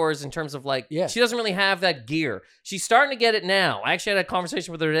like yours in terms of like, Yeah. she doesn't really have that gear. She's starting to get it now. I actually had a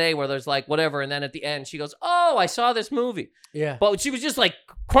conversation with her today where there's like, whatever, and then at the end she goes, oh, I saw this movie. Yeah. But she was just like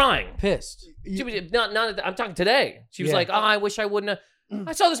crying. Pissed. She was, I'm talking today. She was Yeah. like, oh, I wish I wouldn't have.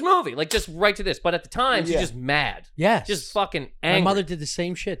 I saw this movie. Like, just right to this. But at the time, she's Yeah. just mad. Yes. Just fucking My angry. mother did the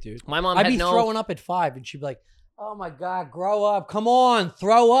same shit, dude. My mom I'd had be no... throwing up at 5, and she'd be like, "Oh my god, grow up! Come on,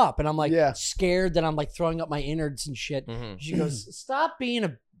 throw up!" And I'm like, Yeah. scared that I'm like throwing up my innards and shit. Mhm. She goes, "Stop being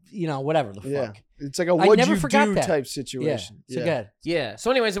a, whatever the Yeah. fuck." It's like a I what'd never you forgot do that. type Yeah. situation. So good. Yeah. So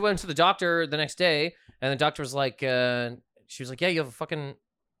anyways, I went to the doctor the next day, and the doctor was like, she was like, yeah, you have a fucking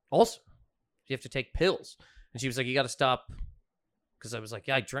ulcer. You have to take pills. And she was like, you got to stop. Because I was like,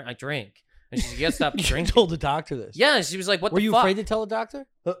 yeah, I drink. And she's like, you got to stop You drinking. told the doctor this. Yeah. And she was like, what Were the you fuck? afraid to tell the doctor?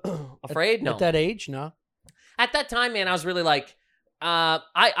 Afraid? No. At that age, no. At that time, man, I was really like,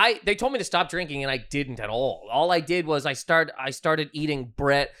 they told me to stop drinking, and I didn't at all. All I did was I started eating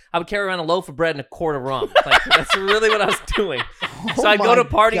bread. I would carry around a loaf of bread and a quart of rum. Like that's really what I was doing. So I go to my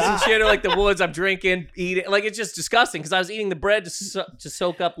parties and God. shit, or like the woods. I'm drinking, eating. Like it's just disgusting because I was eating the bread to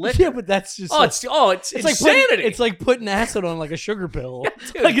soak up liquor. Yeah, but that's just. It's like insanity. it's like putting acid on like a sugar pill.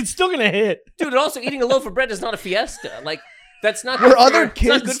 dude. Like it's still gonna hit. Dude, and also eating a loaf of bread is not a fiesta. Like that's not. Were good for other your- it's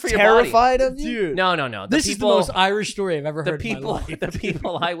not good kids for your body. terrified of you? Dude, No. The this is the people- most Irish story I've ever The heard in my people, life. the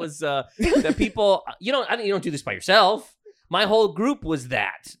people I was, the people. You don't do this by yourself. My whole group was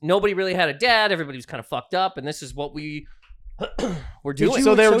that. Nobody really had a dad. Everybody was kind of fucked up, and this is what we were doing.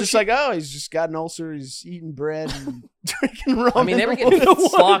 So they were So just she- like, oh, he's just got an ulcer. He's eating bread and drinking rum. I mean, they were in getting the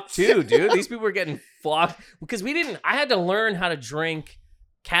woods. flocked too, dude. These people were getting flocked because I had to learn how to drink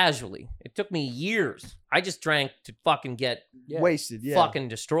casually. It took me years. I just drank to fucking get wasted. Yeah. fucking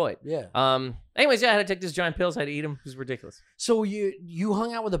destroyed. Yeah. Anyways, yeah, I had to take these giant pills. I had to eat them. It was ridiculous. So you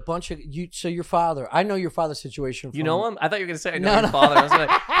hung out with a bunch of you. So your father, I know your father's situation. You know him? I thought you were gonna say I know No, your no. father.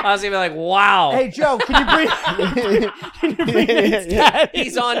 I was gonna be like, wow. Hey Joe, can you bring his dad?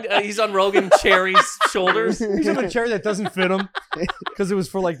 He's on Rogan Cherry's shoulders. He's on a chair that doesn't fit him because it was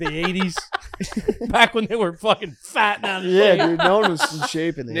for like the 80s, back when they were fucking fat. Now, Yeah, dude. No one was in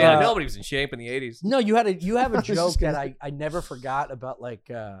shape in the Yeah, 80s. nobody was in shape in the 80s. No, you have a was joke just that gonna- I never forgot about, like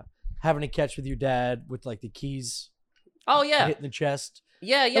having a catch with your dad with like the keys Oh yeah, hitting the chest.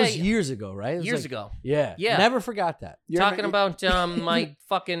 yeah, That yeah. was years ago, right? It was Years like- ago. Yeah, Yeah. Never forgot that. Talking about my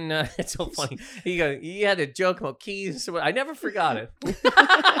fucking. It's so funny. He had a joke about keys. I never forgot it.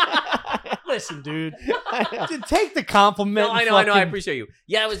 Listen, dude, take the compliment. No, and I know. I fucking- appreciate you.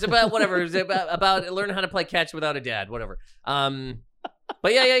 Yeah, it was about whatever. It was about learning how to play catch without a dad. Whatever.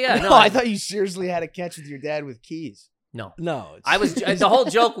 But yeah. No, I thought you seriously had a catch with your dad with keys. no. No, I was. The whole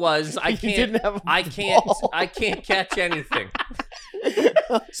joke was I You can't. didn't have a I can't. ball. I can't catch anything.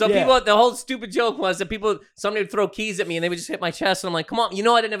 So Yeah. people, the whole stupid joke was that somebody would throw keys at me and they would just hit my chest, and I'm like, "Come on, you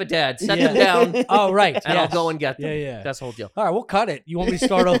know I didn't have a dad. Set them Yeah. down, Oh, right. and I'll yes. go and get them." Yeah. That's the whole deal. All right, we'll cut it. You want me to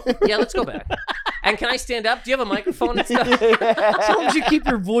start over? Yeah, let's go back. And can I stand up? Do you have a microphone and stuff? As long as you keep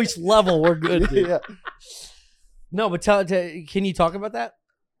your voice level, we're good. Dude. Yeah. No, but can you talk about that?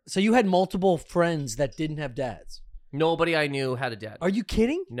 So you had multiple friends that didn't have dads. Nobody I knew had a dad. Are you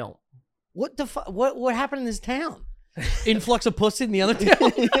kidding? No. What the fuck? What happened in this town? Influx of pussy in the other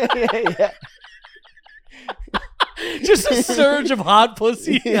town? Yeah. Just a surge of hot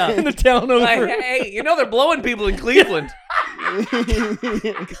pussy in the town over. Hey, you know they're blowing people in Cleveland.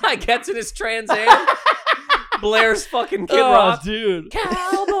 Guy gets in his Trans Am, blares fucking Kid Rock. Dude.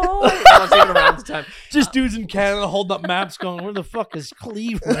 Cowboy. I was even around at the time. Just dudes in Canada holding up maps going, where the fuck is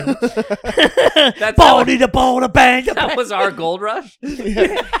Cleveland? That's Baldy the ball to bang. That was our gold rush.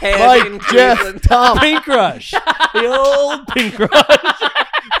 Yeah. Head in Mike, Jeff, Cleveland. Tom. Pink Rush. The old Pink Rush.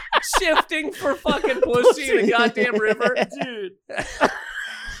 Shifting for fucking pussy in a goddamn river. Dude.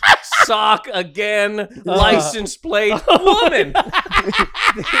 Sock again. License plate. Woman.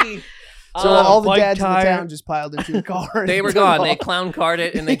 So all the Mike dads in the Tyre. town just piled into a car. and They were drove gone. They off. clown carred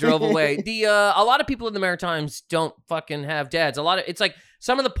it and they drove away. A lot of people in the Maritimes don't fucking have dads. It's like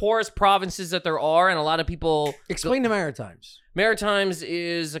some of the poorest provinces that there are, and a lot of people. Explain the Maritimes. Maritimes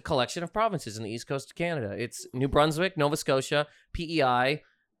is a collection of provinces in the east coast of Canada. It's New Brunswick, Nova Scotia, PEI,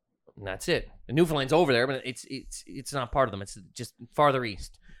 and that's it. And Newfoundland's over there, but it's not part of them. It's just farther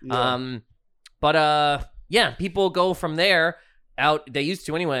east. Yeah. Yeah, people go from there out. They used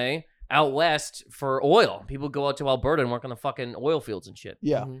to anyway. Out west for oil. People go out to Alberta and work on the fucking oil fields and shit.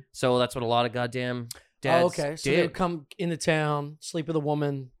 Yeah. Mhm. So that's what a lot of goddamn dads Oh, okay. So they did. would come into town, sleep with a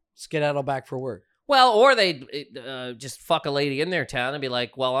woman, skedaddle back for work. Well, or they'd just fuck a lady in their town and be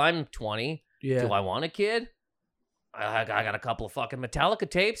like, well, I'm 20. Yeah. Do I want a kid? I got a couple of fucking Metallica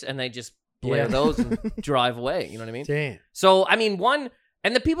tapes, and they just blare Yeah. those and drive away. You know what I mean? Damn. So, I mean,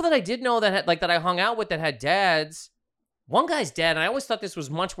 and the people that I did know that had, that I hung out with that had dads, one guy's dad, and I always thought this was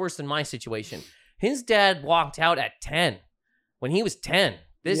much worse than my situation. His dad walked out at 10. When he was 10,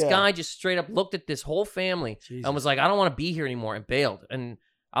 this Yeah. guy just straight up looked at this whole family Jesus. and was like, I don't want to be here anymore, and bailed. And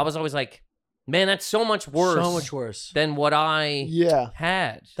I was always like, man, that's so much worse. So much worse. Than what I Yeah.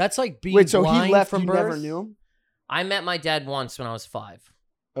 had. That's like being Wait, so blind he left. from You birth. never knew him. I met my dad once when I was 5.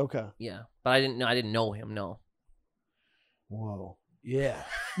 Okay. Yeah, but I didn't know him. No. Whoa. Yeah.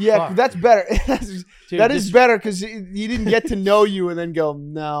 Yeah, Fuck. that's better. Dude, That is this- better because he didn't get to know you and then go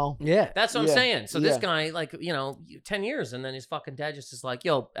no. Yeah. That's what I'm Yeah, saying. So this yeah. guy, like, 10 years, and then his fucking dad just is like,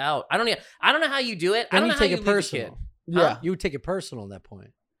 "Yo, out." I don't know how you do it. I Then don't you know take how it you leave a personal. kid. Yeah. You would take it personal at that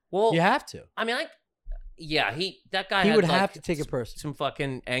point. Well, You have to. I mean, that guy He had, would like, have to take it personal. some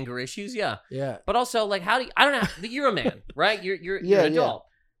fucking anger issues. Yeah, Yeah. but also, like, how do you? I don't know. You're a man, right? You're Yeah, an yeah. adult.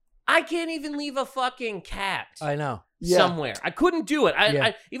 I can't even leave a fucking cat. I know. Somewhere. I couldn't do it.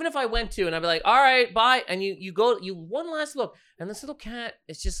 I even if I went to and I'd be like, all right, bye. And you go, one last look. And this little cat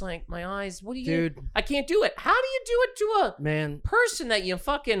is just like, my eyes, what do you Dude. I can't do it. How do you do it to a person that you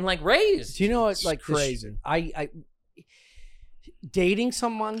fucking like raised? Do you know what like crazy? I dating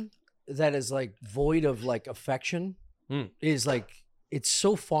someone that is like void of like affection is like, it's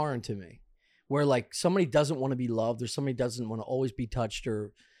so foreign to me. Where like somebody doesn't want to be loved or somebody doesn't want to always be touched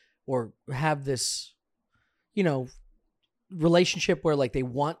or have this, you know, relationship where like they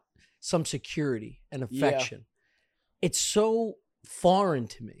want some security and affection. It's so foreign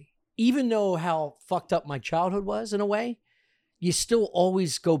to me. Even though how fucked up my childhood was in a way, you still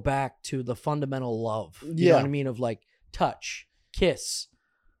always go back to the fundamental love. You know what I mean? Of like touch, kiss,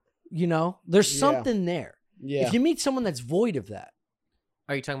 you know, there's something there. Yeah. If you meet someone that's void of that.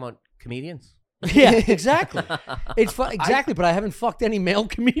 Are you talking about comedians? Yeah, exactly. Exactly, but I haven't fucked any male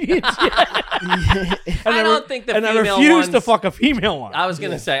comedians yet. I don't think the female ones... I refuse to ones, fuck a female one. I was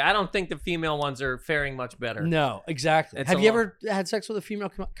going to say, I don't think the female ones are faring much better. No, exactly. Have you ever had sex with a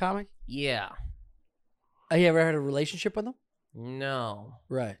female comic? Yeah. Have you ever had a relationship with them? No.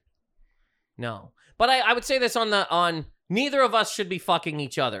 Right. No. But I would say this on neither of us should be fucking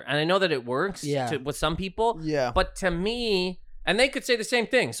each other. And I know that it works with some people. Yeah. But to me, and they could say the same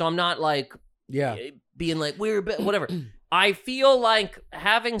thing. So I'm not like... being like whatever. I feel like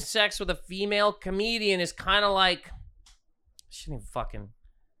having sex with a female comedian is kind of like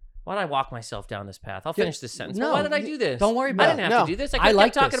why did I walk myself down this path? I'll finish this sentence. No, why did I do this? Don't worry about it. I didn't have to do this. I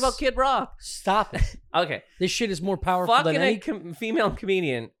like talking about Kid Rock. Stop it. Okay. This shit is more powerful fucking than any female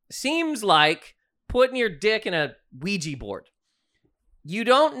comedian seems like putting your dick in a Ouija board. You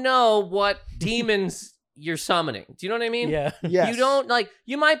don't know what demons you're summoning. Do you know what I mean? Yeah. Yes. You don't like,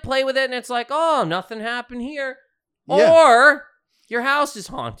 you might play with it and it's like, oh, nothing happened here. Yeah. Or your house is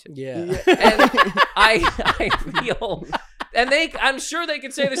haunted. Yeah. And I feel, and I'm sure they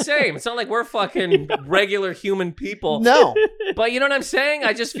could say the same. It's not like we're fucking regular human people. No. But you know what I'm saying?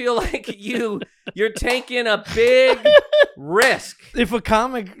 I just feel like you're taking a big risk. If a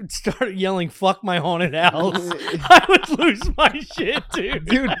comic started yelling, fuck my haunted house, I would lose my shit, dude.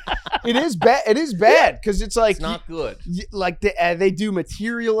 Dude, it is bad. It is bad because it's like... It's not good. Like they do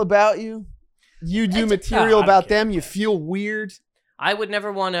material about you. You do material about them. You feel weird. I would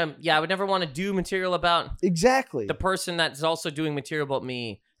never want to do material about exactly the person that's also doing material about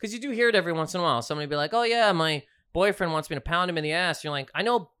me. Because you do hear it every once in a while. Somebody be like, oh yeah, my boyfriend wants me to pound him in the ass. You're like, I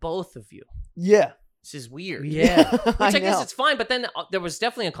know both of you. Yeah. This is weird. Yeah. Which I guess it's fine. But then there was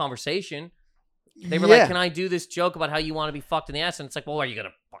definitely a conversation. They were like, can I do this joke about how you want to be fucked in the ass? And it's like, well, are you going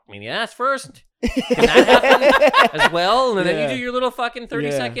to fuck me in the ass first? Can that happen as well? And then you do your little fucking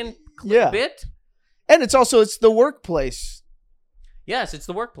 30-second bit. And it's the workplace. Yes, it's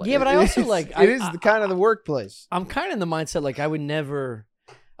the workplace. Yeah, but I also like... It is kind of the workplace. I'm kind of in the mindset, like, I would never...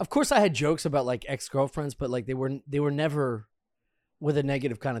 Of course, I had jokes about, like, ex-girlfriends, but, like, they were never with a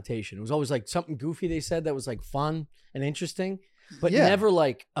negative connotation. It was always, like, something goofy they said that was, like, fun and interesting, but never,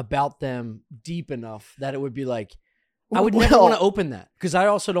 like, about them deep enough that it would be, like... I would never want to open that because I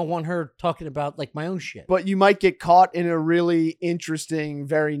also don't want her talking about, like, my own shit. But you might get caught in a really interesting,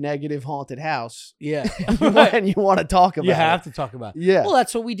 very negative haunted house. Yeah. And you want to talk about it. You have to talk about it. Yeah. Well,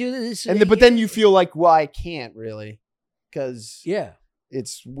 that's what we do. But then you feel like, well, I can't really because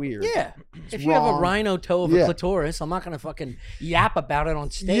it's weird. Yeah. If you have a rhino toe of a clitoris, I'm not going to fucking yap about it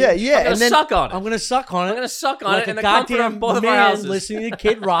on stage. Yeah, yeah. I'm going to suck on it. I'm going to suck on it. I'm going to suck on like it in a the comfort of both of our houses. Listening to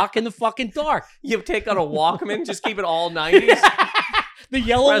Kid Rock in the fucking dark. You take out a Walkman, just keep it all 90s. The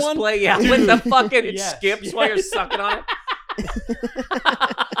yellow Press one? Play, with the fucking, it skips while you're sucking on it.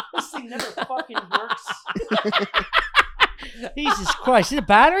 This thing never fucking works. Jesus Christ. Is it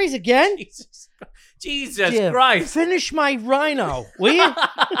batteries again? Jesus Christ. Finish my rhino, will you?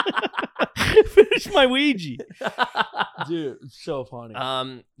 Finish my Ouija. Dude, it's so funny.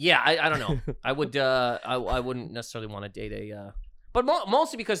 I don't know. I would I wouldn't necessarily want to date a but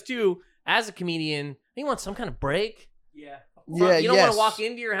mostly because too, as a comedian, you want some kind of break. Yeah. You don't want to walk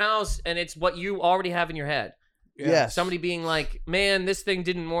into your house and it's what you already have in your head. Yeah. Somebody being like, man, this thing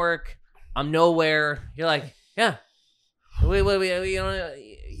didn't work. I'm nowhere. You're like, yeah.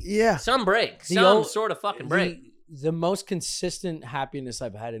 Some break. Some sort of fucking break. The most consistent happiness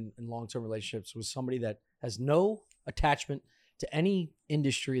I've had in long-term relationships was somebody that has no attachment to any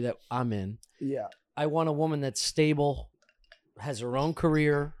industry that I'm in. Yeah. I want a woman that's stable, has her own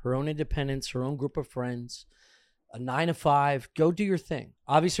career, her own independence, her own group of friends, a 9-to-5. Go do your thing.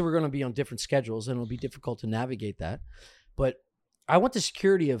 Obviously, we're going to be on different schedules, and it'll be difficult to navigate that. But I want the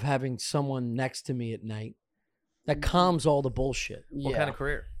security of having someone next to me at night that calms all the bullshit. What kind of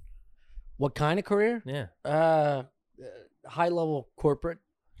career? What kind of career? Yeah. High level corporate.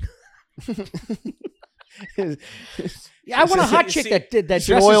 Yeah, I want a hot chick that dresses,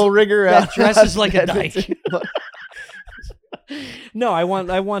 oil rigger that out. dresses like a dyke. No, I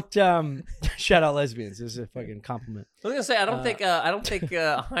want shout out lesbians. This is a fucking compliment. I was gonna say I don't think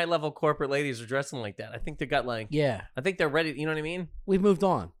high level corporate ladies are dressing like that. I think they got like Yeah, I think they're ready. You know what I mean? we've moved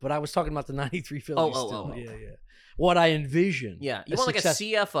on, but I was talking about the 93 Phillies. Oh. Yeah. What I envision. Yeah, you want like a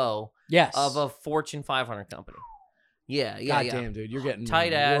CFO yes. of a Fortune 500 company. Yeah. God damn, dude, you're getting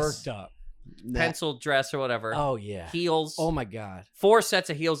Tight ass. worked up. Pencil dress or whatever. Oh yeah. Heels. Oh my God. 4 sets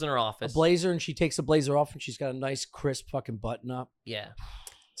of heels in her A office. blazer, and she takes the blazer off, and she's got a nice, crisp fucking button up. Yeah.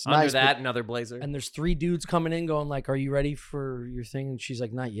 It's Under nice, that, another blazer. And there's 3 dudes coming in, going like, "Are you ready for your thing?" And she's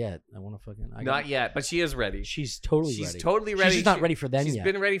like, "Not yet. I want to fucking." Not yet, but she is ready. She's totally She's ready. totally ready. She's just not ready for them She's yet.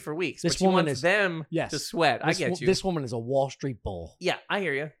 been ready for weeks. This but she woman wants is- them Yes. to sweat. I get you. This woman is a Wall Street bull. Yeah, I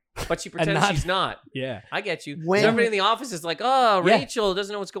hear you. But she pretends not- she's not. Yeah. I get you. When- So everybody in the office is like, oh, Yeah. Rachel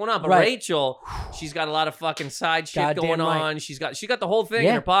doesn't know what's going on. But Right. Rachel, she's got a lot of fucking side shit Goddamn going right. on. She got the whole thing Yeah.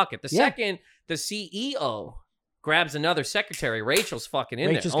 in her pocket. The Yeah. second the CEO grabs another secretary, Rachel's fucking in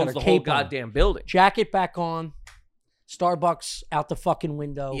Rachel's there. got Owns her the whole cape on. goddamn building. Jacket back on. Starbucks out the fucking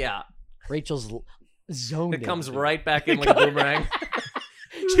window. Yeah. Rachel's zoned. It comes dude. right back in like a boomerang.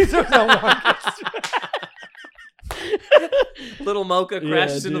 She throws that one. Little mocha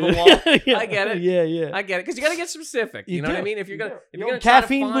crashes into the dude. wall. Yeah. I get it. Yeah. I get it. Because you got to get specific. You know what I do. mean? If you're going Yo, to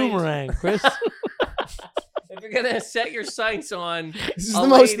caffeine boomerang, Chris. if you're going to set your sights on This is a the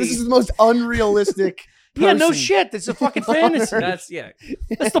most. lady, This is the most unrealistic. Yeah, no person. shit. It's a fucking fantasy. that's That's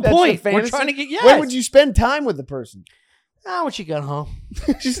the That's a point. We're fantasy? trying to get When would you spend time with the person? when she got home.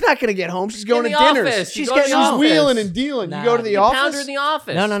 She's not gonna get home. She's going in to the dinners. office. She's You go to getting the off. She's office. wheeling and dealing. Nah. You go to the You office. pound her in the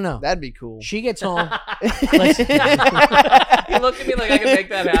office. No. That'd be cool. She gets home. You look at me like I can make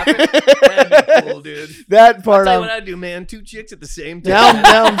that happen. That'd be cool, dude. That I'll part. tell you I'm, what I'd do, man. 2 chicks at the same now, time.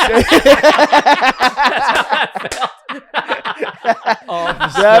 now I'm saying.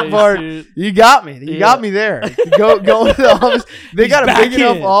 That part. You got me. You got me there. Go to the office. They got a back big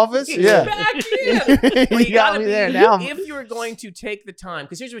enough in. office. He's Yeah. back in. Well, You got me there. Now I'm- if you're going to take the time,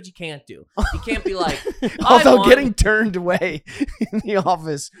 because here's what you can't do. You can't be like, Although getting turned away in the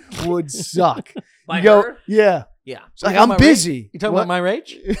office would suck. by You go, her. yeah. Yeah. It's like, talking I'm about busy. You talking What? about my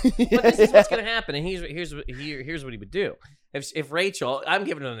rage? But this is what's going to happen, and here's what he would do. If Rachel, I'm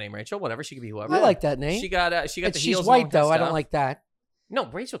giving her the name Rachel, whatever, she could be whoever. I like that name. She got the She's heels. and all white that though. I stuff. don't like that. No,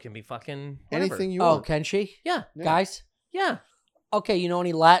 Rachel can be fucking whatever. Anything you Oh, want. can she? Yeah, Guys? yeah. Okay, you know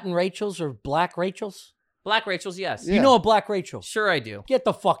any Latin Rachels or black Rachels? Black Rachel's, yes. Yeah. You know a black Rachel. Sure, I do. Get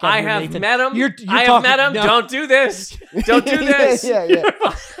the fuck out I of here, have Nathan. met him. You're I have talking- met him. no. Don't do this. Don't do this. Yeah.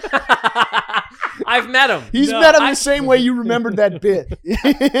 I've met him. He's No, met him the same way you remembered that bit.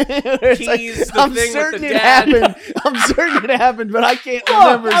 It's He's the I'm thing with certain the it dad. happened. I'm certain it happened, but I can't Look,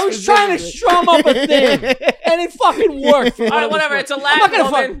 remember. I was trying to specifically. strum up a thing, and it fucking worked. All right, whatever. It's a I'm not Latin gonna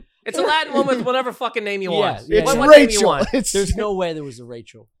fuck- woman. It's a Latin woman with whatever fucking name you want. Yeah, It's what name you Rachel. want? It's, There's no way there was a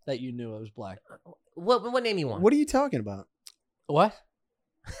Rachel that you knew it was black. What name you want? what are you talking about? What?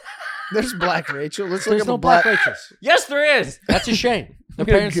 There's Black Rachel. Let's look There's up no a black Rachels. Yes, there is. That's a shame. Their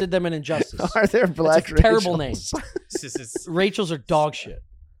You're parents good. did them an injustice. Are there Black That's a terrible Rachels? name. This is Rachels are dog shit.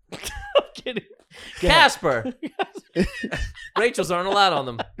 I'm kidding. Go ahead. Casper. Rachel's aren't allowed on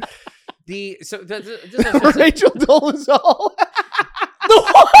them. Just what I was gonna say. Rachel Dolezal.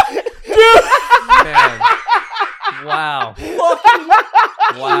 Man. Wow.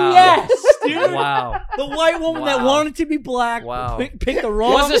 Wow. Yes, dude. Wow. The white woman that Wow. wanted to be black Wow. picked the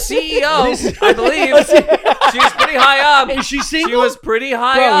wrong. Was a CEO, This- I believe. She was pretty high up. Is she single? She was pretty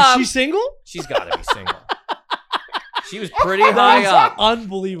high Bro, up. is she single? She's got to be single. She was pretty high up.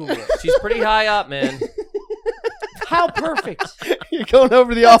 Unbelievable. She's pretty high up, man. How perfect. You're going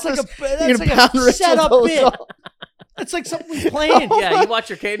over the That's office. like You're a gonna pound Rachel setup bit. Dolezal. That's like something we planned. Yeah, you watch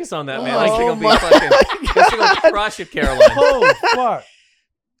your cadence on that, man. I think Oh it'll be my fucking. This thing will crush it, Caroline. Oh, fuck.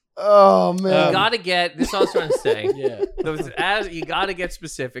 Oh man. You gotta get this. I was trying to say. Yeah. You gotta get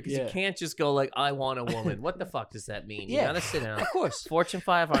specific because Yeah. you can't just go like, "I want a woman." What the fuck does that mean? You Yeah. gotta sit down. Of course. Fortune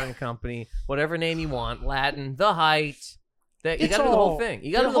 500 company, whatever name you want, Latin, the height. You It's gotta do the whole all- thing.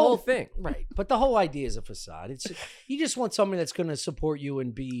 You gotta do the whole thing. Right. But the whole idea is a facade. It's you just want somebody that's going to support you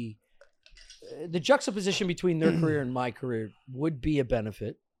and be the juxtaposition between their career and my career would be a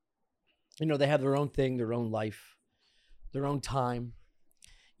benefit. You know, they have their own thing, their own life, their own time,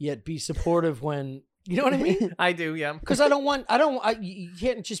 yet be supportive when, you know what I mean? I do, yeah. Because you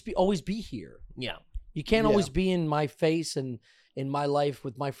can't just always be here. Yeah. You can't Yeah. always be in my face and in my life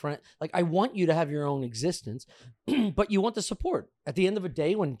with my friend. Like, I want you to have your own existence, but you want the support. At the end of the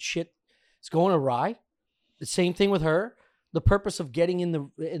day, when shit is going awry. The same thing with her. The purpose of getting in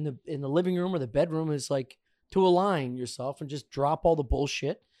the living room or the bedroom is like to align yourself and just drop all the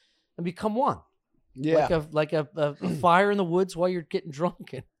bullshit and become one. Yeah. Like a fire in the woods while you're getting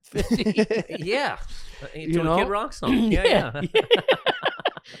drunk and 50. Yeah. You To know? a Kid Rock song. Yeah.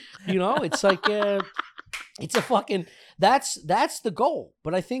 You know, it's like it's a fucking that's the goal.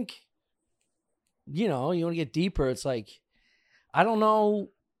 But I think, you know, you want to get deeper. It's like, I don't know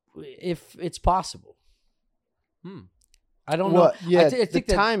if it's possible. I don't know. Yeah, I think the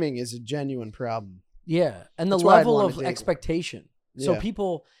that, timing is a genuine problem. yeah, and the That's why I'd level wanna of date one. expectation. So Yeah.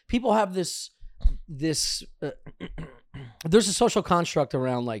 people have this there's a social construct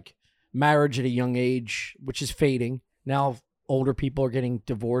around like marriage at a young age, which is fading. Now older people are getting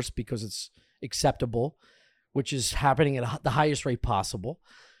divorced because it's acceptable, which is happening at the highest rate possible.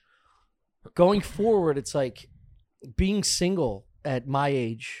 Going forward, it's like being single at my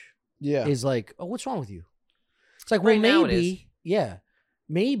age Yeah. is like, oh, what's wrong with you? It's like, Right now well, it is. maybe, yeah,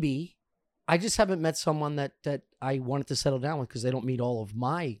 maybe I just haven't met someone that I wanted to settle down with because they don't meet all of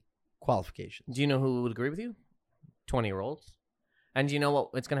my qualifications. Do you know who would agree with you? 20-year-olds. And do you know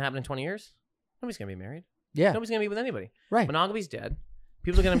what's going to happen in 20 years? Nobody's going to be married. Yeah, Nobody's going to be with anybody. right. Monogamy's dead.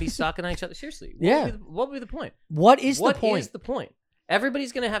 People are going to be sucking on each other. Seriously. Yeah. What would be the point? What is What the point? is the point?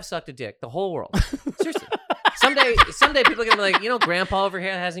 Everybody's going to have sucked a dick. The whole world. Seriously. Someday people are going to be like, you know, Grandpa over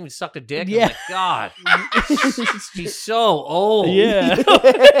here hasn't even sucked a dick. Yeah. I'm like, God. He's so old. Yeah.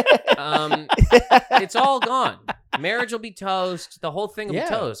 It's all gone. Marriage will be toast. The whole thing will Yeah.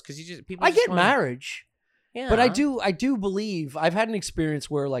 be toast because people. I just get wanna- marriage, Yeah. but I do believe I've had an experience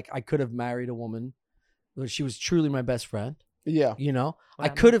where like I could have married a woman where she was truly my best friend. Yeah. You know, What I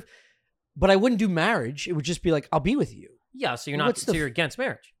happened? could have, but I wouldn't do marriage. It would just be like, I'll be with you. Yeah. So you're not. What's the So you're against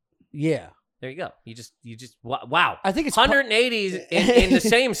marriage. Yeah, There you go. You just. Wow. I think it's 180 in the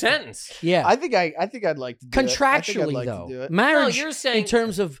same sentence. yeah. I think I'd like to do it. I think I'd Contractually, like though, to do it. marriage No, you're saying- in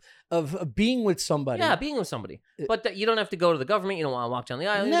terms of being with somebody. Yeah, being with somebody. But that you don't have to go to the government. You don't want to walk down the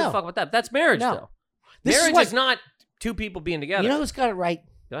aisle. You don't No. give a fuck about that. That's marriage, No. though. This is Marriage what- is not two people being together. You know who's got it right?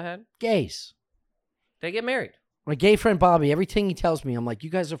 Go ahead. Gays. They get married. My gay friend Bobby, everything he tells me, I'm like, you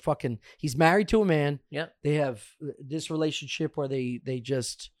guys are fucking. He's married to a man. Yeah. They have this relationship where they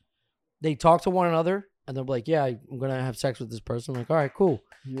talk to one another and they're like, yeah, I'm going to have sex with this person. I'm like, all right, cool.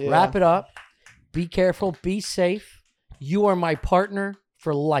 Yeah. Wrap it up. Be careful. Be safe. You are my partner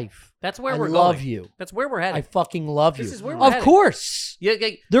for life. That's where I we're love going. you. That's where we're I headed. fucking love you. This is where we're Of headed. course. Yeah,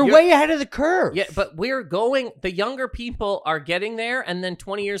 They're you're- way ahead of the curve. Yeah, but we're going. The younger people are getting there, and then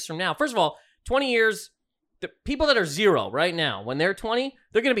 20 years from now. First of all, 20 years. The people that are 0 right now, when they're 20,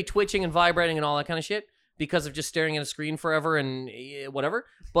 they're going to be twitching and vibrating and all that kind of shit because of just staring at a screen forever and whatever.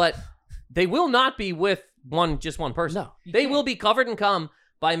 But they will not be with just one person. No, you They can't. will be covered in cum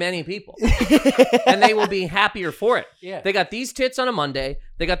by many people, and they will be happier for it. Yeah. They got these tits on a Monday.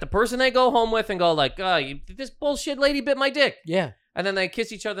 They got the person they go home with and go like, this bullshit lady bit my dick. Yeah. And then they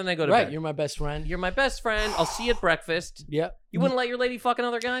kiss each other and they go to Right. bed. You're my best friend. You're my best friend. I'll see you at breakfast. Yeah. You wouldn't let your lady fuck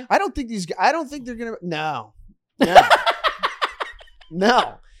another guy? I don't think they're gonna. No.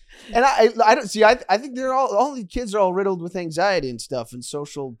 No. And I don't see. I think they're all the kids are all riddled with anxiety and stuff and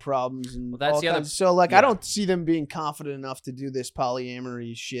social problems and Well, that's all the other- kinds. So like, yeah. I don't see them being confident enough to do this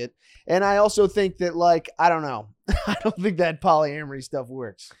polyamory shit. And I also think that like, I don't know. I don't think that polyamory stuff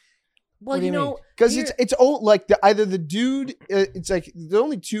works. Well, What do you you know, mean? Because here- it's all like either the dude. It's like the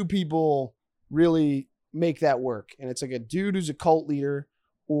only two people really make that work, and it's like a dude who's a cult leader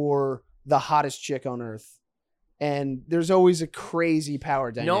or the hottest chick on earth. And there's always a crazy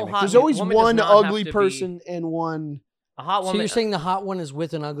power dynamic. hot There's always woman does one not have ugly to be- person and one. a hot So woman. you're saying the hot one is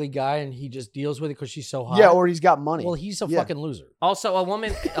with an ugly guy and he just deals with it because she's so hot? Yeah, or he's got money. well, he's a Yeah. fucking loser. Also, a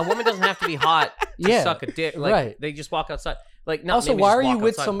woman doesn't have to be hot to Yeah, suck a dick. Like, right. They just walk outside. Like, not Also, maybe why just are you walk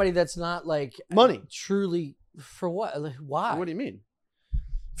with outside. somebody that's not like Money. Truly, for what? Like, why? What do you mean?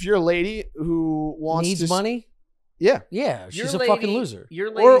 If you're a lady who wants Needs to, money? yeah, Your Yeah, she's a lady- fucking loser.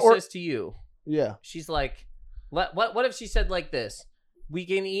 Your lady Or- says to you, yeah, she's like, what if she said like this?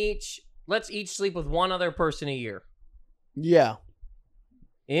 Let's each sleep with one other person a year. yeah.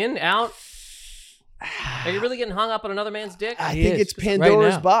 In, out? Are you really getting hung up on another man's dick? I He think is, it's right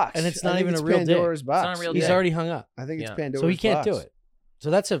Pandora's now. box, And it's I not think even it's a real dick. Pandora's box. It's not a real He's dick. already hung up, I think it's Yeah. Pandora's so he can't box. do it. So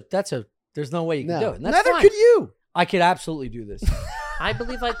that's a. There's no way you can do No, it. And that's neither fine. could you. I could absolutely do this. I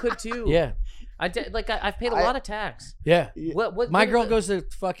believe I could too. Yeah, I've paid a lot of tax. yeah. What My what girl is goes to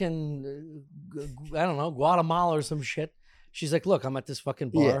fucking, I don't know, Guatemala or some shit. She's like, look, I'm at this fucking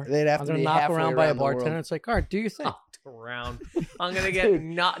bar. Yeah, they'd have I'm to gonna be knock halfway around by a around the world. bartender. It's like, all right, do your thing. Oh, around. I'm gonna get Dude,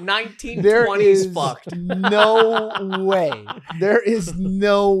 1920s fucked. No way. There is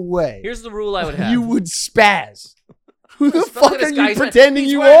no way. Here's the rule I would have. You would spaz. Who the Look fuck at this are guy. you pretending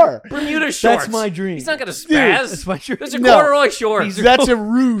He's you wearing are? Bermuda shorts. That's my dream. He's not gonna Dude, spaz. That's my dream. Those are No. corduroy shorts. That's a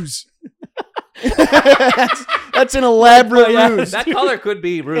ruse. that's an elaborate ruse. That color could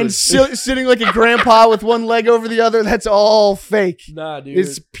be And rude. sitting like a grandpa with one leg over the other, that's all fake. Nah, dude.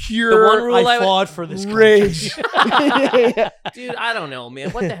 It's pure The one rule I I would- fought for this rage. Dude, I don't know,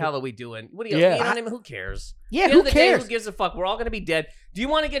 man. What the hell are we doing? What do you? Yeah. You know what I mean? Who cares? Yeah, At the who end of the day, cares? who gives a fuck? We're all gonna be dead. Do you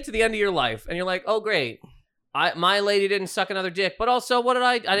want to get to the end of your life and you're like, oh great, my lady didn't suck another dick, but also what did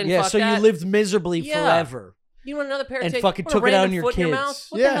I didn't Yeah, fuck so that. you lived miserably Yeah. forever. You want another pair of and titties? fucking Want a took it out on random your foot in kids. mouth?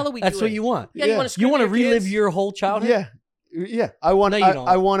 What Yeah. the hell are we That's doing? what you want. Yeah, you Yeah. want to You want to your relive kids? your whole childhood? Yeah. Yeah. I want No, you don't.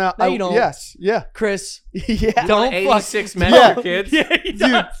 I want to No, you don't. Yes. Yeah. Chris, Yeah. don't fuck. 86 men Yeah. for kids. Yeah, he Dude,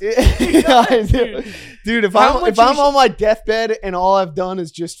 does. dude, if How I'm much on you my deathbed and all I've done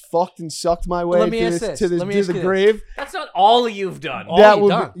is just fucked and sucked my way Let me to ask this, this. to Let me ask the you this. grave, That's not all you've done. All that you've would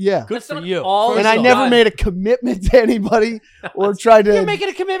done. yeah. Good That's for not you. all First And I you've never done. made a commitment to anybody or tried to. You're making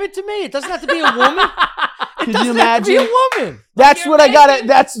a commitment to me. It doesn't have to be a woman. Could doesn't you have to be imagine? a woman. That's You're what I got. making-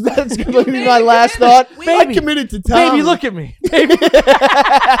 That's going to be made my a last commitment. thought. Baby. I committed to Tom. Baby, look at me. Baby.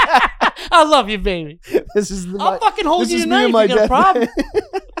 I love you, baby. This is I'll fucking hold this you is me tonight and if my you got a problem.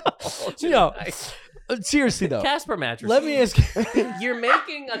 deathbed. You know, Nice. seriously though. Casper mattress. Let me ask You're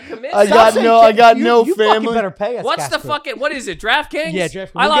making a commitment. I got saying no- I got you, no you family. fucking better pay us. What's the Casper. fucking? What is it? DraftKings? Yeah,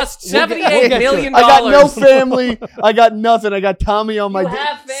 DraftKings. I We'll lost get- we'll get- $78 we'll get to million. I got no family. I got nothing. I got Tommy on my You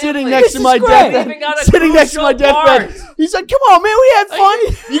have family. sitting next to This my is great. deathbed. Even got a Sitting next to my crucial deathbed. part. He's like, "Come on, man, we had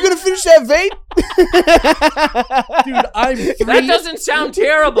fun. You gonna finish that vape?" Dude, I'm That doesn't sound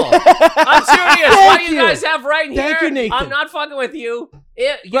terrible. I'm serious. What do you you. guys have right Thank here? you, Nathan. I'm not fucking with you.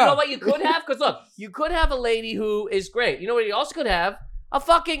 You Bro. know what you could have? Because look, you could have a lady who is great. You know what you also could have?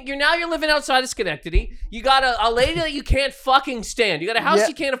 You're living outside of Schenectady. You got a lady that you can't fucking stand. You got a house Yeah.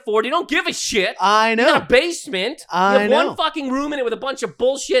 you can't afford. You don't give a shit. I You got a know. basement. I You have know. one fucking room in it with a bunch of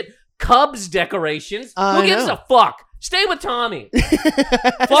bullshit Cubs decorations. I Who gives know. a fuck? Stay with Tommy.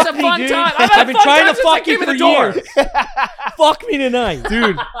 It's Fuck a me, fun dude. time. I've been fun trying time to since I fuck you came in for the door. years. Fuck me tonight.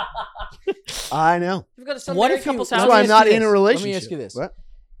 Dude. I know. You've got some What married if you- couple's let That's house. me why I'm ask not you in a this. relationship. Let me ask you this. What?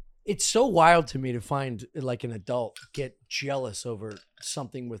 It's so wild to me to find like an adult get jealous over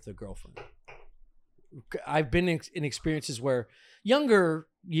something with a girlfriend. I've been in experiences where younger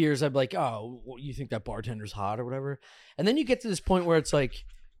years I'd be like, oh, well, you think that bartender's hot or whatever. And then you get to this point where it's like,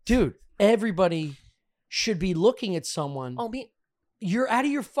 dude, everybody should be looking at someone. Oh, me. You're out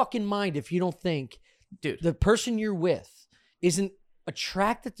of your fucking mind if you don't think Dude. the person you're with isn't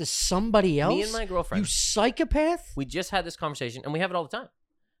attracted to somebody else. Me and my girlfriend. You psychopath. We just had this conversation, and we have it all the time,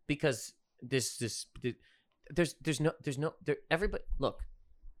 because everybody look,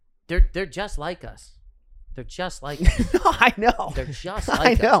 they're just like us. They're just like us. No, I know. They're just I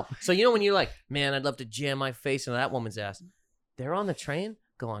like know. us. So you know when you're like, man, I'd love to jam my face into that woman's ass. They're on the train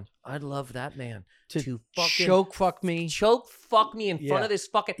going, I'd love that man to fucking choke fuck me. choke fuck me in front Yeah. of this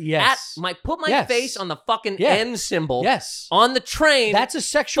fucking Yes. put my Yes. face on the fucking Yeah. N symbol Yes. on the train. That's a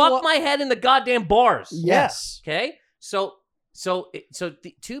sexual. fuck my head in the goddamn bars. Yes. Okay, so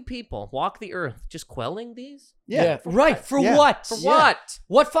the two people walk the earth just quelling these. Yeah. Right. For Yeah. what? For Yeah. what?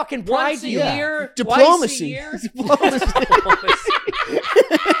 What fucking pride Once do a you have? year, Diplomacy. Twice a year? Diplomacy.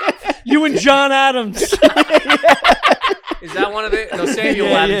 You and John Adams. Is that one of the? No, Samuel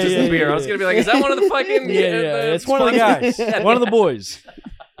Yeah, Adams yeah, is yeah, the beer. yeah, I was gonna be like, is that one of the fucking? It's one of the guys. One of the boys.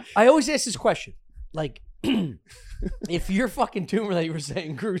 I always ask this question. Like, if your fucking tumor that you were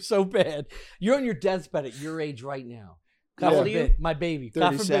saying grew so bad, you're on your deathbed at your age right now. God How old are forbid, you? my baby.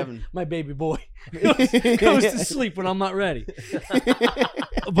 God forbid, 37. my baby boy goes to sleep when I'm not ready.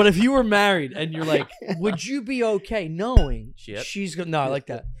 But if you were married and you're like, would you be okay knowing Shit. she's gonna? No, I like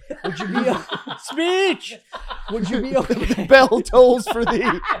that. Would you be speech? Would you be okay? Bell tolls for thee.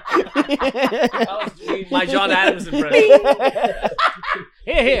 That was my John Adams impression.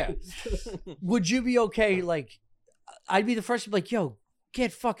 Here. Would you be okay? Like, I'd be the first to be like, yo,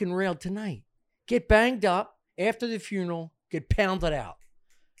 get fucking railed tonight. Get banged up after the funeral. Get pounded out.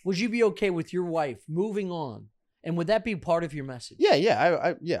 Would you be okay with your wife moving on? And would that be part of your message? Yeah.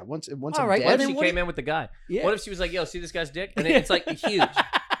 Yeah. Once All I'm right, dead. What if then she what came if- in with the guy? Yeah. What if she was like, "Yo, see this guy's dick?" And it's like huge.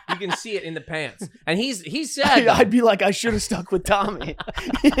 You can see it in the pants. And he's sad. I'd be like, I should have stuck with Tommy.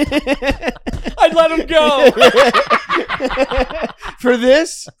 I'd let him go. For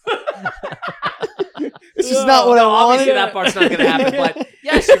this? This is not what I Obviously, wanted. that part's not gonna happen. But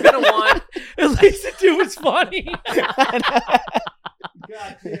yes, you're gonna want. At least the dude was funny.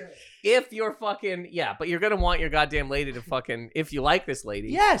 God damn it. if you're fucking but you're gonna want your goddamn lady to fucking if you like this lady.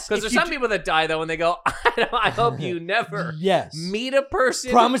 Yes, because there's some people that die though, and they go, I hope you never meet a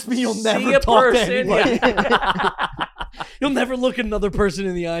person. Promise me you'll never talk to anybody. You'll never look another person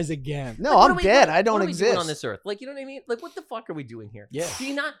in the eyes again. No, I'm dead. I don't exist what are we doing on this earth. Like, you know what I mean? Like, what the fuck are we doing here? Yeah. Do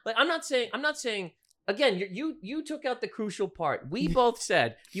you not like? I'm not saying. Again, you took out the crucial part. We both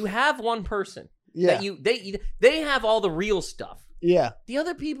said you have one person. Yeah. That they have all the real stuff. Yeah. The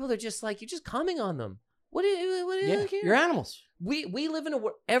other people are just like, you're just coming on them. What do you care? You're animals. We live in a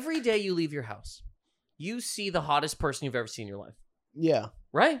world. Every day you leave your house, you see the hottest person you've ever seen in your life. Yeah.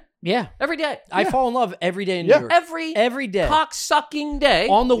 Right? Yeah. Every day. I fall in love every day in New York. Every day. Cock-sucking day.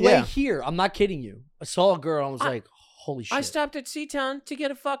 On the way here, I'm not kidding you. I saw a girl and was like, holy shit. I stopped at Seatown to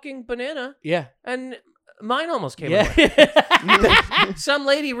get a fucking banana. Yeah. And mine almost came away. Some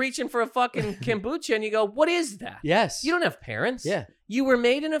lady reaching for a fucking kombucha, and you go, what is that? Yes. You don't have parents. Yeah. You were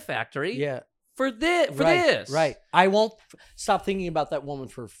made in a factory. Yeah. For this. Right. I won't stop thinking about that woman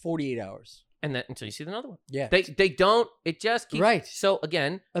for 48 hours. And that until you see another one. Yeah. They don't, it just keeps. Right. So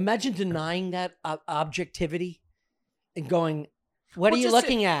again. Imagine denying that objectivity and going, what are you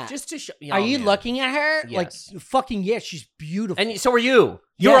looking at? Just to show. Are you looking at her? Yes. Like, fucking yes, she's beautiful. And so are you.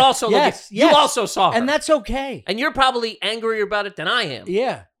 You're also looking. You also saw her. And that's okay. And you're probably angrier about it than I am.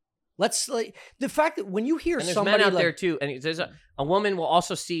 Yeah. Let's like the fact that when you hear and there's somebody men out there too, and there's a woman will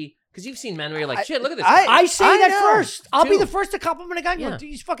also see. Because you've seen men where you're like, shit, look at this. I say that first. I'll be the first to compliment a guy. Yeah. Dude,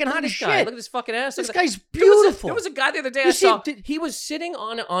 he's fucking hot as shit. Look at this fucking ass. This guy's beautiful. There was a guy the other day I saw. He was sitting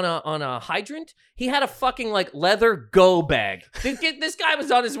on a hydrant. He had a fucking like leather go bag. This guy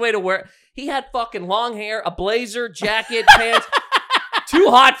was on his way to work. He had fucking long hair, a blazer, jacket, pants. Too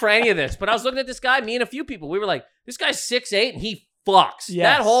hot for any of this. But I was looking at this guy, me and a few people. We were like, this guy's 6'8", and he fucks.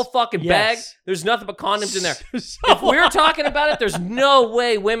 Yes. That whole fucking bag, there's nothing but condoms in there. If we're talking about it, there's no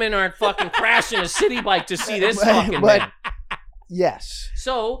way women aren't fucking crashing a city bike to see this fucking man. Yes.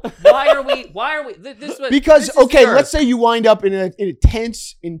 So why are we because let's say you wind up in a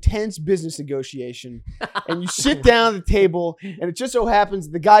intense business negotiation and you sit down at the table and it just so happens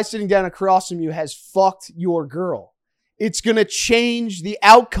the guy sitting down across from you has fucked your girl. It's going to change the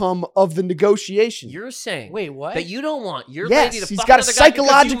outcome of the negotiation. You're saying wait, what? That you don't want your lady to he's fuck got a another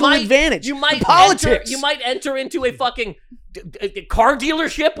psychological guy advantage. You might politics. You might enter into a fucking car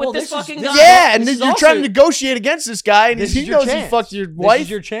dealership with this fucking guy. Yeah, and then you're trying to negotiate against this guy, and he knows he fucked your wife. This is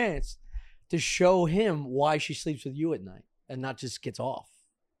your chance to show him why she sleeps with you at night and not just gets off.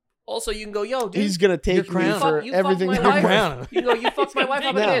 Also, you can go, yo, dude. He's going to take me for everything. You can go, you fucked my wife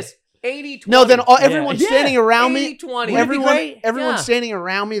up at this. 80-20. No, then everyone standing around me, 80-20. everyone standing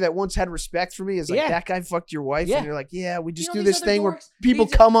around me that once had respect for me is like, that guy fucked your wife, and you're like, yeah, we just do this thing where people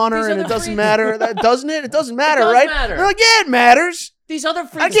come on her and it doesn't matter. Doesn't it? It doesn't matter, right? They're like, yeah, it matters. These other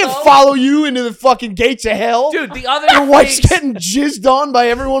freaks, I can't follow you into the fucking gates of hell. Dude, the other your wife's getting jizzed on by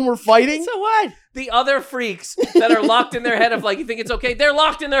everyone we're fighting. So what? The other freaks that are locked in their head of like, you think it's okay? They're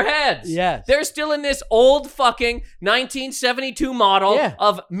locked in their heads. Yes. They're still in this old fucking 1972 model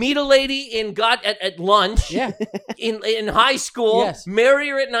of meet a lady at lunch in high school, marry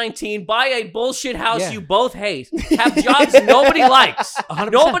her at 19, buy a bullshit house you both hate, have jobs nobody likes.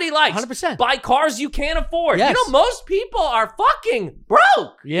 100%. Nobody likes. 100%. Buy cars you can't afford. Yes. You know, most people are fucking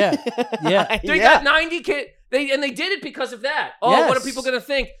broke. Yeah. Yeah. They got 90 kids. They did it because of that. Oh, what are people going to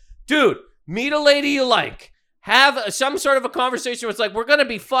think? Dude, meet a lady you like. Have some sort of a conversation where it's like, we're going to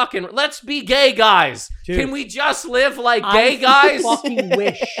be fucking, let's be gay guys. Dude, can we just live like gay guys?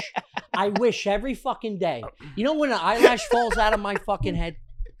 I wish every fucking day. You know when an eyelash falls out of my fucking head?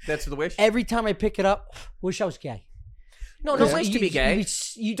 That's the wish? Every time I pick it up, wish I was gay. No, don't wish to be gay.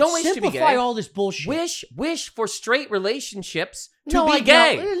 You don't wish to be gay. Simplify all this bullshit. Wish for straight relationships to be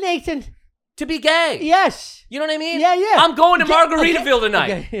gay. No, Nathan. To be gay. Yes. You know what I mean? Yeah, yeah. I'm going to Margaritaville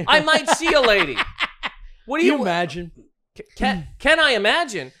tonight. Okay. I might see a lady. What do you imagine? Can I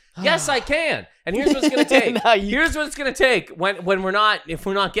imagine? Yes, I can. And here's what it's going to take. Here's what it's going to take if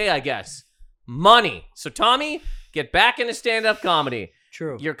we're not gay, I guess. Money. So Tommy, get back into stand-up comedy.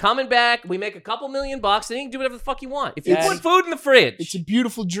 True. You're coming back. We make a couple $1 million, then you can do whatever the fuck you want. If you put food in the fridge. It's a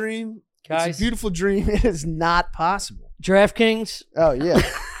beautiful dream. Guys. It's a beautiful dream. It is not possible. DraftKings. Oh, yeah.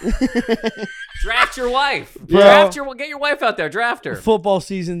 Draft your wife. Bro. Get your wife out there. Draft her. Football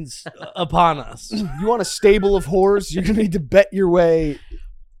season's upon us. You want a stable of whores? You're going to need to bet your way.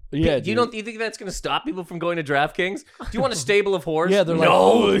 Yeah. Do you think that's going to stop people from going to DraftKings? Do you want a stable of whores? Yeah, they're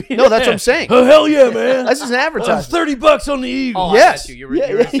no. like, No, that's what I'm saying. Oh, hell yeah, man. This is an advertisement. $30 on the Eagles. Oh, yes. I got you.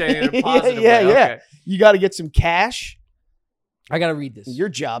 You were saying it in a positive way. Yeah. Okay. You got to get some cash. I got to read this. Your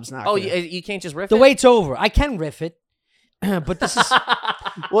job's not Oh, gonna... you can't just riff The it? wait's over. I can riff it. But this is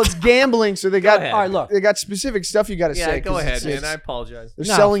Well, it's gambling, so they got ahead. all right. Look, they got specific stuff you got to say. Yeah, go 'cause ahead, it's- man. I apologize. They're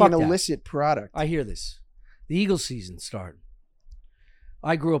No, selling an fuck that. illicit product. I hear this. The Eagles season started.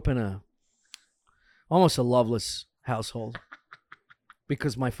 I grew up in almost a loveless household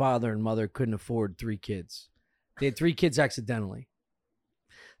because my father and mother couldn't afford 3 kids. They had 3 kids accidentally.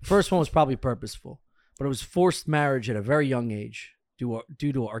 The first one was probably purposeful, but it was forced marriage at a very young age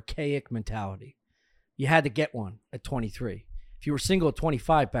due to archaic mentality. You had to get one at 23. If you were single at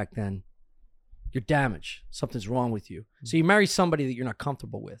 25 back then, you're damaged. Something's wrong with you. So you marry somebody that you're not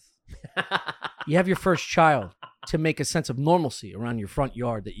comfortable with. You have your first child to make a sense of normalcy around your front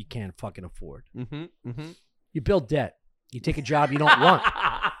yard that you can't fucking afford. You build debt. You take a job you don't want.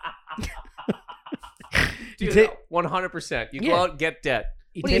 Dude, 100%. You go out and get debt.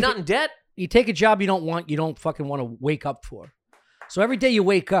 What, are you not in debt? You take a job you don't want, you don't fucking want to wake up for. So every day you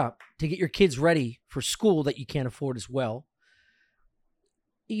wake up to get your kids ready for school that you can't afford as well,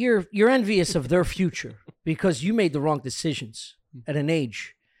 you're envious of their future because you made the wrong decisions at an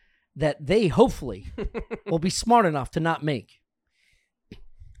age that they hopefully will be smart enough to not make.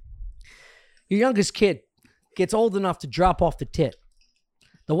 Your youngest kid gets old enough to drop off the tit.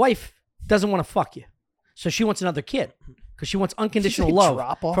 The wife doesn't want to fuck you, so she wants another kid because she wants unconditional Did you say love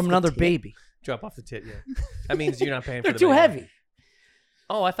drop off from the another tit? baby. Drop off the tit, yeah. That means you're not paying for They're them too anymore. heavy.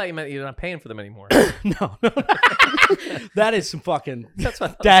 Oh, I thought you meant you're not paying for them anymore. No. That is some fucking That's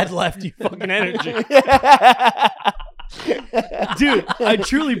what dad left you fucking energy. Dude, I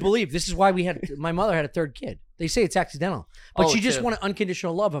truly believe this is why my mother had a 3rd kid. They say it's accidental, but she just wanted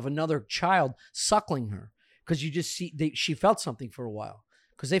unconditional love of another child suckling her because you just see she felt something for a while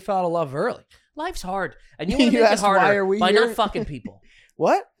because they fell out of love early. Life's hard, and you want to You make it asked, why harder are we by here? not fucking people.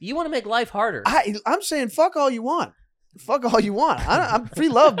 What? You want to make life harder. I'm saying fuck all you want. Fuck all you want. I'm free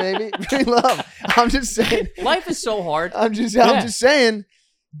love, baby. Free love. I'm just saying. Life is so hard. I'm just saying.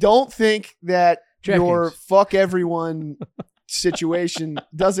 Don't think that your DraftKings. fuck everyone situation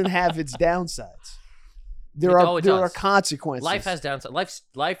doesn't have its downsides. There Oh, it are does. consequences. Life has downside.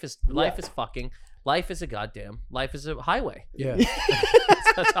 Life is fucking. Life is a goddamn. Life is a highway. Yeah.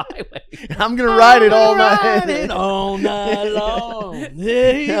 That's a highway. I'm gonna ride it all Ride night. it all night long.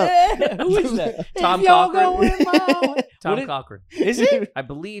 Yeah. Who is that? Tom If y'all Cochran. going my way. Tom What Cochran. Is it? I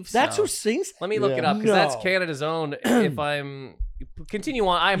believe so. That's who sings? Let me look it Yeah. up because that's No. Canada's own. If I'm continue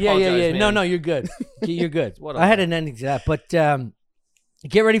on, I Yeah, apologize. yeah. Man. No, you're good. You're good. What I had an ending to that, but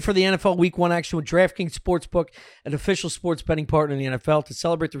get ready for the NFL Week 1 action with DraftKings Sportsbook, an official sports betting partner in the NFL. To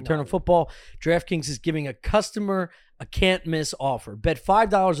celebrate the return of football, DraftKings is giving a customer a can't-miss offer. Bet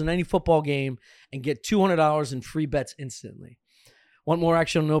 $5 on any football game and get $200 in free bets instantly. Want more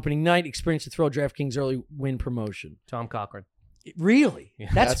action on opening night? Experience the thrill of DraftKings early win promotion. Tom Cochran. Really?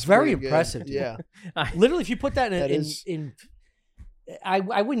 That's very pretty good. impressive. Dude. Yeah. Literally, if you put that That is- in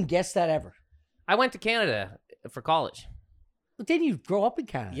I wouldn't guess that ever. I went to Canada for college. But didn't you grow up in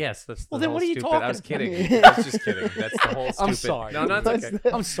Canada? Yes, that's. Well, the then whole what are you stupid. I talking was kidding. about? I was just kidding. That's the whole stupid. I'm sorry. No, it's What's okay.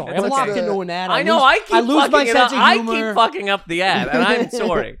 that? I'm sorry. That's I'm locked okay. into an ad. I know. I keep lose fucking my it sense up. of I humor. keep fucking up the ad, and I'm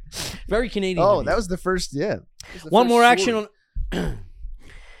sorry. Very Canadian. Oh, of that you. was the first. Yeah. That was the One first more sword. action on.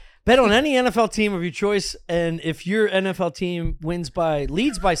 Bet on any NFL team of your choice, and if your NFL team leads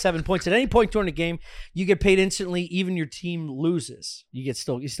by 7 points at any point during the game, you get paid instantly. Even your team loses, you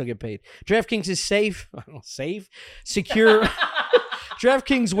still get paid. DraftKings is safe, secure.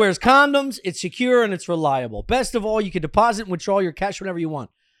 DraftKings wears condoms. It's secure and it's reliable. Best of all, you can deposit and withdraw your cash whenever you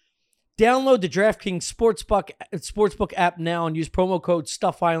want. Download the DraftKings Sportsbook app now and use promo code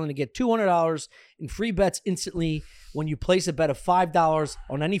StuffIsland to get $200 in free bets instantly when you place a bet of $5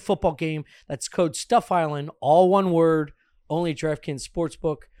 on any football game. That's code StuffIsland, all one word, only at DraftKings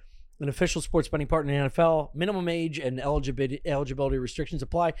Sportsbook, an official sports betting partner in the NFL. Minimum age and eligibility restrictions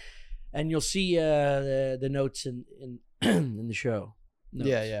apply. And you'll see the notes in in the show. Notes.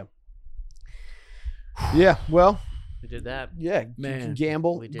 Yeah. Yeah. Well. We did that. Yeah. You Man. can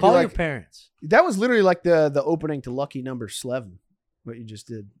gamble. We did. Call Like- your parents. That was literally like the opening to Lucky Number 11. What you just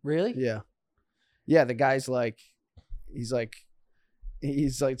did. Really? Yeah. Yeah. The guy's like, he's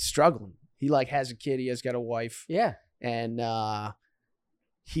struggling. He like has a kid. He has got a wife, Yeah. and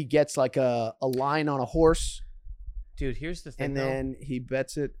he gets like a line on a horse, Dude, here's the thing. and though. then he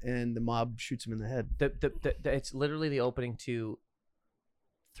bets it, and the mob shoots him in the head. It's literally the opening to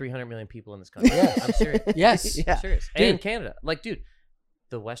 300 million people in this country. Yeah. I'm serious. Yes. Yeah. I'm serious. Dude. And Canada. Like, dude,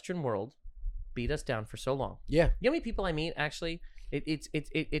 the Western world beat us down for so long. Yeah. You know how many people I meet, actually?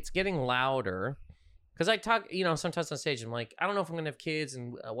 It's getting louder. Because I talk, sometimes on stage, I'm like, I don't know if I'm going to have kids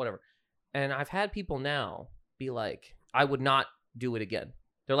and whatever. And I've had people now be like, I would not do it again.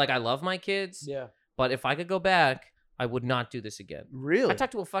 They're like, I love my kids, Yeah. but if I could go back, I would not do this again. Really? I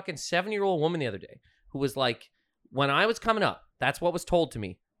talked to a fucking 7-year-old woman the other day who was like, when I was coming up, that's what was told to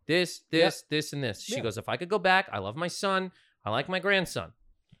me. This, and this. She goes, if I could go back, I love my son. I like my grandson.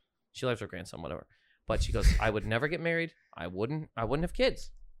 She loves her grandson, whatever. But she goes, I would never get married. I wouldn't have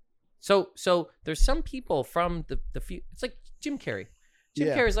kids. So there's some people from the it's like Jim Carrey. Jim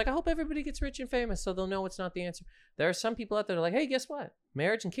Carrey's like, I hope everybody gets rich and famous so they'll know it's not the answer. There are some people out there that are like, hey, guess what?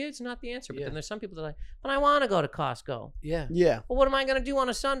 Marriage and kids, not the answer. But then there's some people that are like, but I want to go to Costco. Yeah. Yeah. Well, what am I going to do on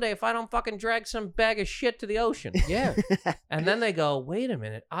a Sunday if I don't fucking drag some bag of shit to the ocean? Yeah. And then they go, wait a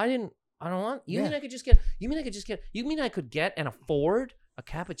minute. I don't want, you mean I could get and afford a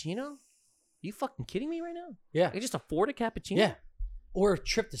cappuccino? You fucking kidding me right now? Yeah. I could just afford a cappuccino? Yeah. Or a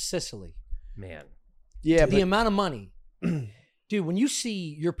trip to Sicily. Man. Yeah. The amount of money. Dude, when you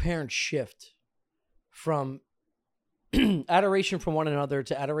see your parents shift from adoration from one another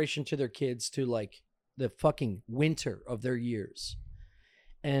to adoration to their kids to like the fucking winter of their years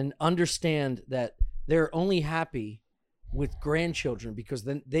and understand that they're only happy with grandchildren because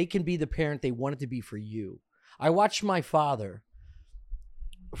then they can be the parent they wanted to be for you. I watched my father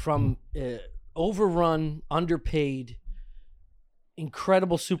from overrun, underpaid,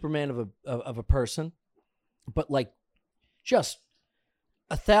 incredible Superman of a person, but like just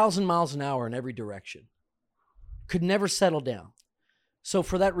 1,000 miles an hour in every direction. Could never settle down. So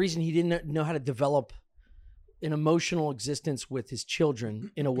for that reason, he didn't know how to develop an emotional existence with his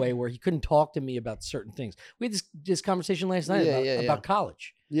children in a way where he couldn't talk to me about certain things. We had this conversation last night about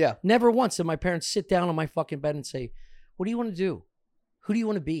college. Yeah. Never once did my parents sit down on my fucking bed and say, what do you want to do? Who do you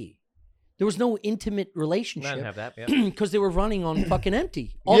want to be? There was no intimate relationship. I didn't have that, because they were running on fucking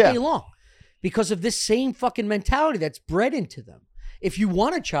empty all day long. Because of this same fucking mentality that's bred into them. If you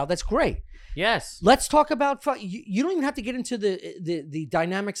want a child, that's great. Yes. Let's talk about, you don't even have to get into the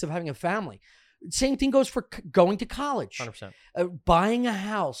dynamics of having a family. Same thing goes for going to college. 100%. Buying a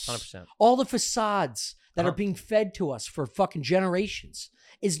house. 100%. All the facades that are being fed to us for fucking generations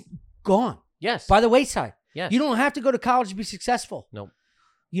is gone. Yes. By the wayside. Yes. You don't have to go to college to be successful. Nope.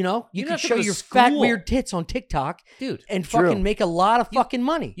 You know, you can have to show go to your school. fat weird tits on TikTok, dude, and fucking make a lot of fucking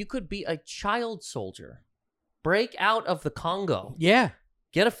money. You could be a child soldier. Break out of the Congo. Yeah.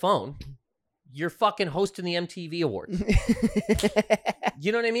 Get a phone. You're fucking hosting the MTV Awards.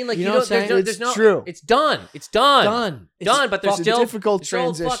 You know what I mean? Like You know what I'm saying? there's no. True. It's done. It's done. Done. Done. But there's It's a still difficult still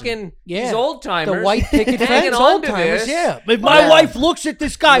transition. Fucking Yeah. these old timers. The white picket hanging fence on old to timers, this. yeah. If my wife looks at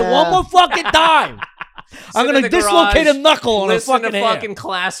this guy one more fucking time, I'm Sit going in to the dislocate garage, a knuckle on her listen fucking to hand. fucking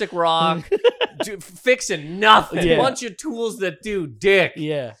classic rock, fixing nothing. Yeah. Bunch of tools that do dick.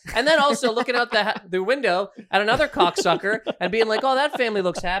 Yeah. And then also looking out the window at another cocksucker and being like, oh, that family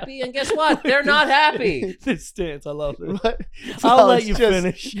looks happy. And guess what? They're not happy. This stance, I love it. But, I'll no, let it's you just-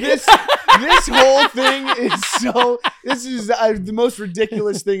 finish. This whole thing is so. This is the most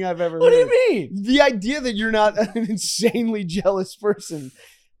ridiculous thing I've ever What do heard. you mean? The idea that you're not an insanely jealous person.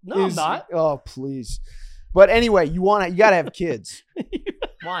 No, is, I'm not. Oh, please. But anyway, you gotta have kids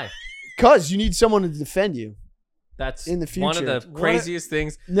Why? because you need someone to defend you. That's In the one of future. the craziest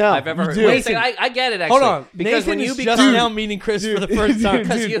things No, I've ever you heard. do. Wait a second, I get it actually. Hold on. Because Nathan when you is become just now meeting Chris for the first time.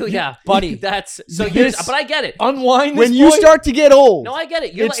 because you, buddy. That's so. This- But I get it. Unwind When this you boy. start to get old, No, I get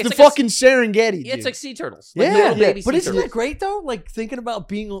it. it's the like fucking Serengeti. It's dude. like sea turtles. Like Yeah, little yeah. baby But sea isn't turtles. that great though? Like thinking about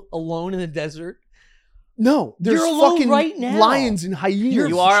being alone in the desert. No, there's You're alone fucking right now. lions and hyenas.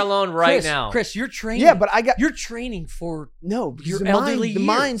 You are alone right Chris, now. Chris, you're training. Yeah, but I got you're training for no. Because your the elderly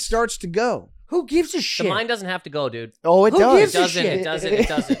mind years. starts to go. who gives a The shit? mind doesn't have to go, dude. Oh, it Who does. gives It a doesn't. shit? It doesn't. It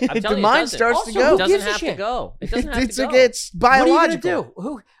doesn't. I'm The telling you, mind it doesn't. starts Also, to go. It who doesn't gives a have to shit? go. It doesn't have It's to like go. it's What are you biological. gonna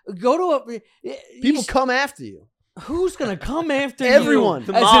do? Who go to a People come after you. Who's gonna come after Everyone. you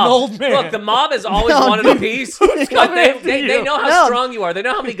The as mob. an old man? Look, the mob has always No, wanted a dude. piece. Who's But coming they, after they, you? they know how No. strong you are. They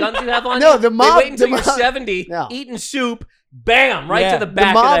know how many guns you have on No, you. the mob- They wait until the you're mob- 70, No. eating soup, bam, right Yeah. to the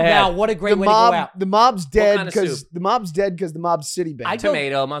back mob of the head. Now, what a great The way to go mob, out. the mob's dead kind of because soup? the mob's dead because the mob's Citibank. I go-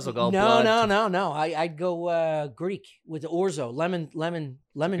 Tomato, might as well go No, blood. no. I'd go Greek with the orzo, lemon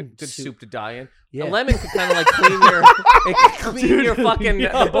Good soup to die in. Yeah. A lemon could kind of like clean your, it could clean your fucking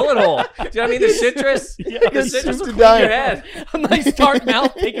the bullet hole. Do you know what I mean? The citrus, the Good citrus soup will to clean die your in. head. A nice dark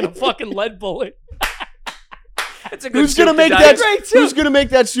mouth taking a fucking lead bullet. It's a good Who's soup gonna to make die that? in. Great soup. Who's gonna make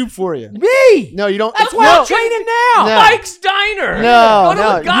that soup for you? Me. No, you don't. That's why no, I'm training now. No. Mike's Diner. No, Go to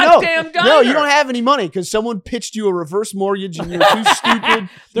no, a goddamn diner. No, you don't have any money because someone pitched you a reverse mortgage and you're too stupid.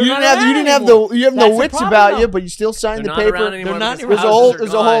 They're you not didn't have. You around didn't have anymore. the. You have That's no the wits problem, about though. you, but you still signed They're the not paper. around anymore They're not because around. the There's a whole. houses are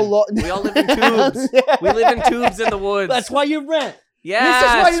There's a whole gone. lot. We all live in tubes. We live in tubes in the woods. That's why you rent. Yes,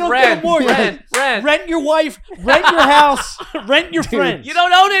 This is why you don't rent, get a mortgage. Rent. rent. Rent your wife. Rent your house. Rent your friends. You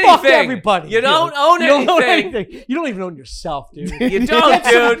don't own anything. Fuck everybody. You don't own anything. You don't own anything. You don't even own yourself, dude. You don't,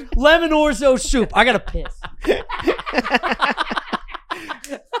 dude. Lemon orzo soup. I gotta piss.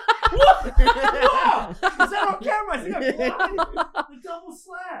 What? Is that on camera? I think I the double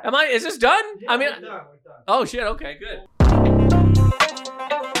slap. Is this done? Yeah, I mean, we're done. oh shit. Okay, good.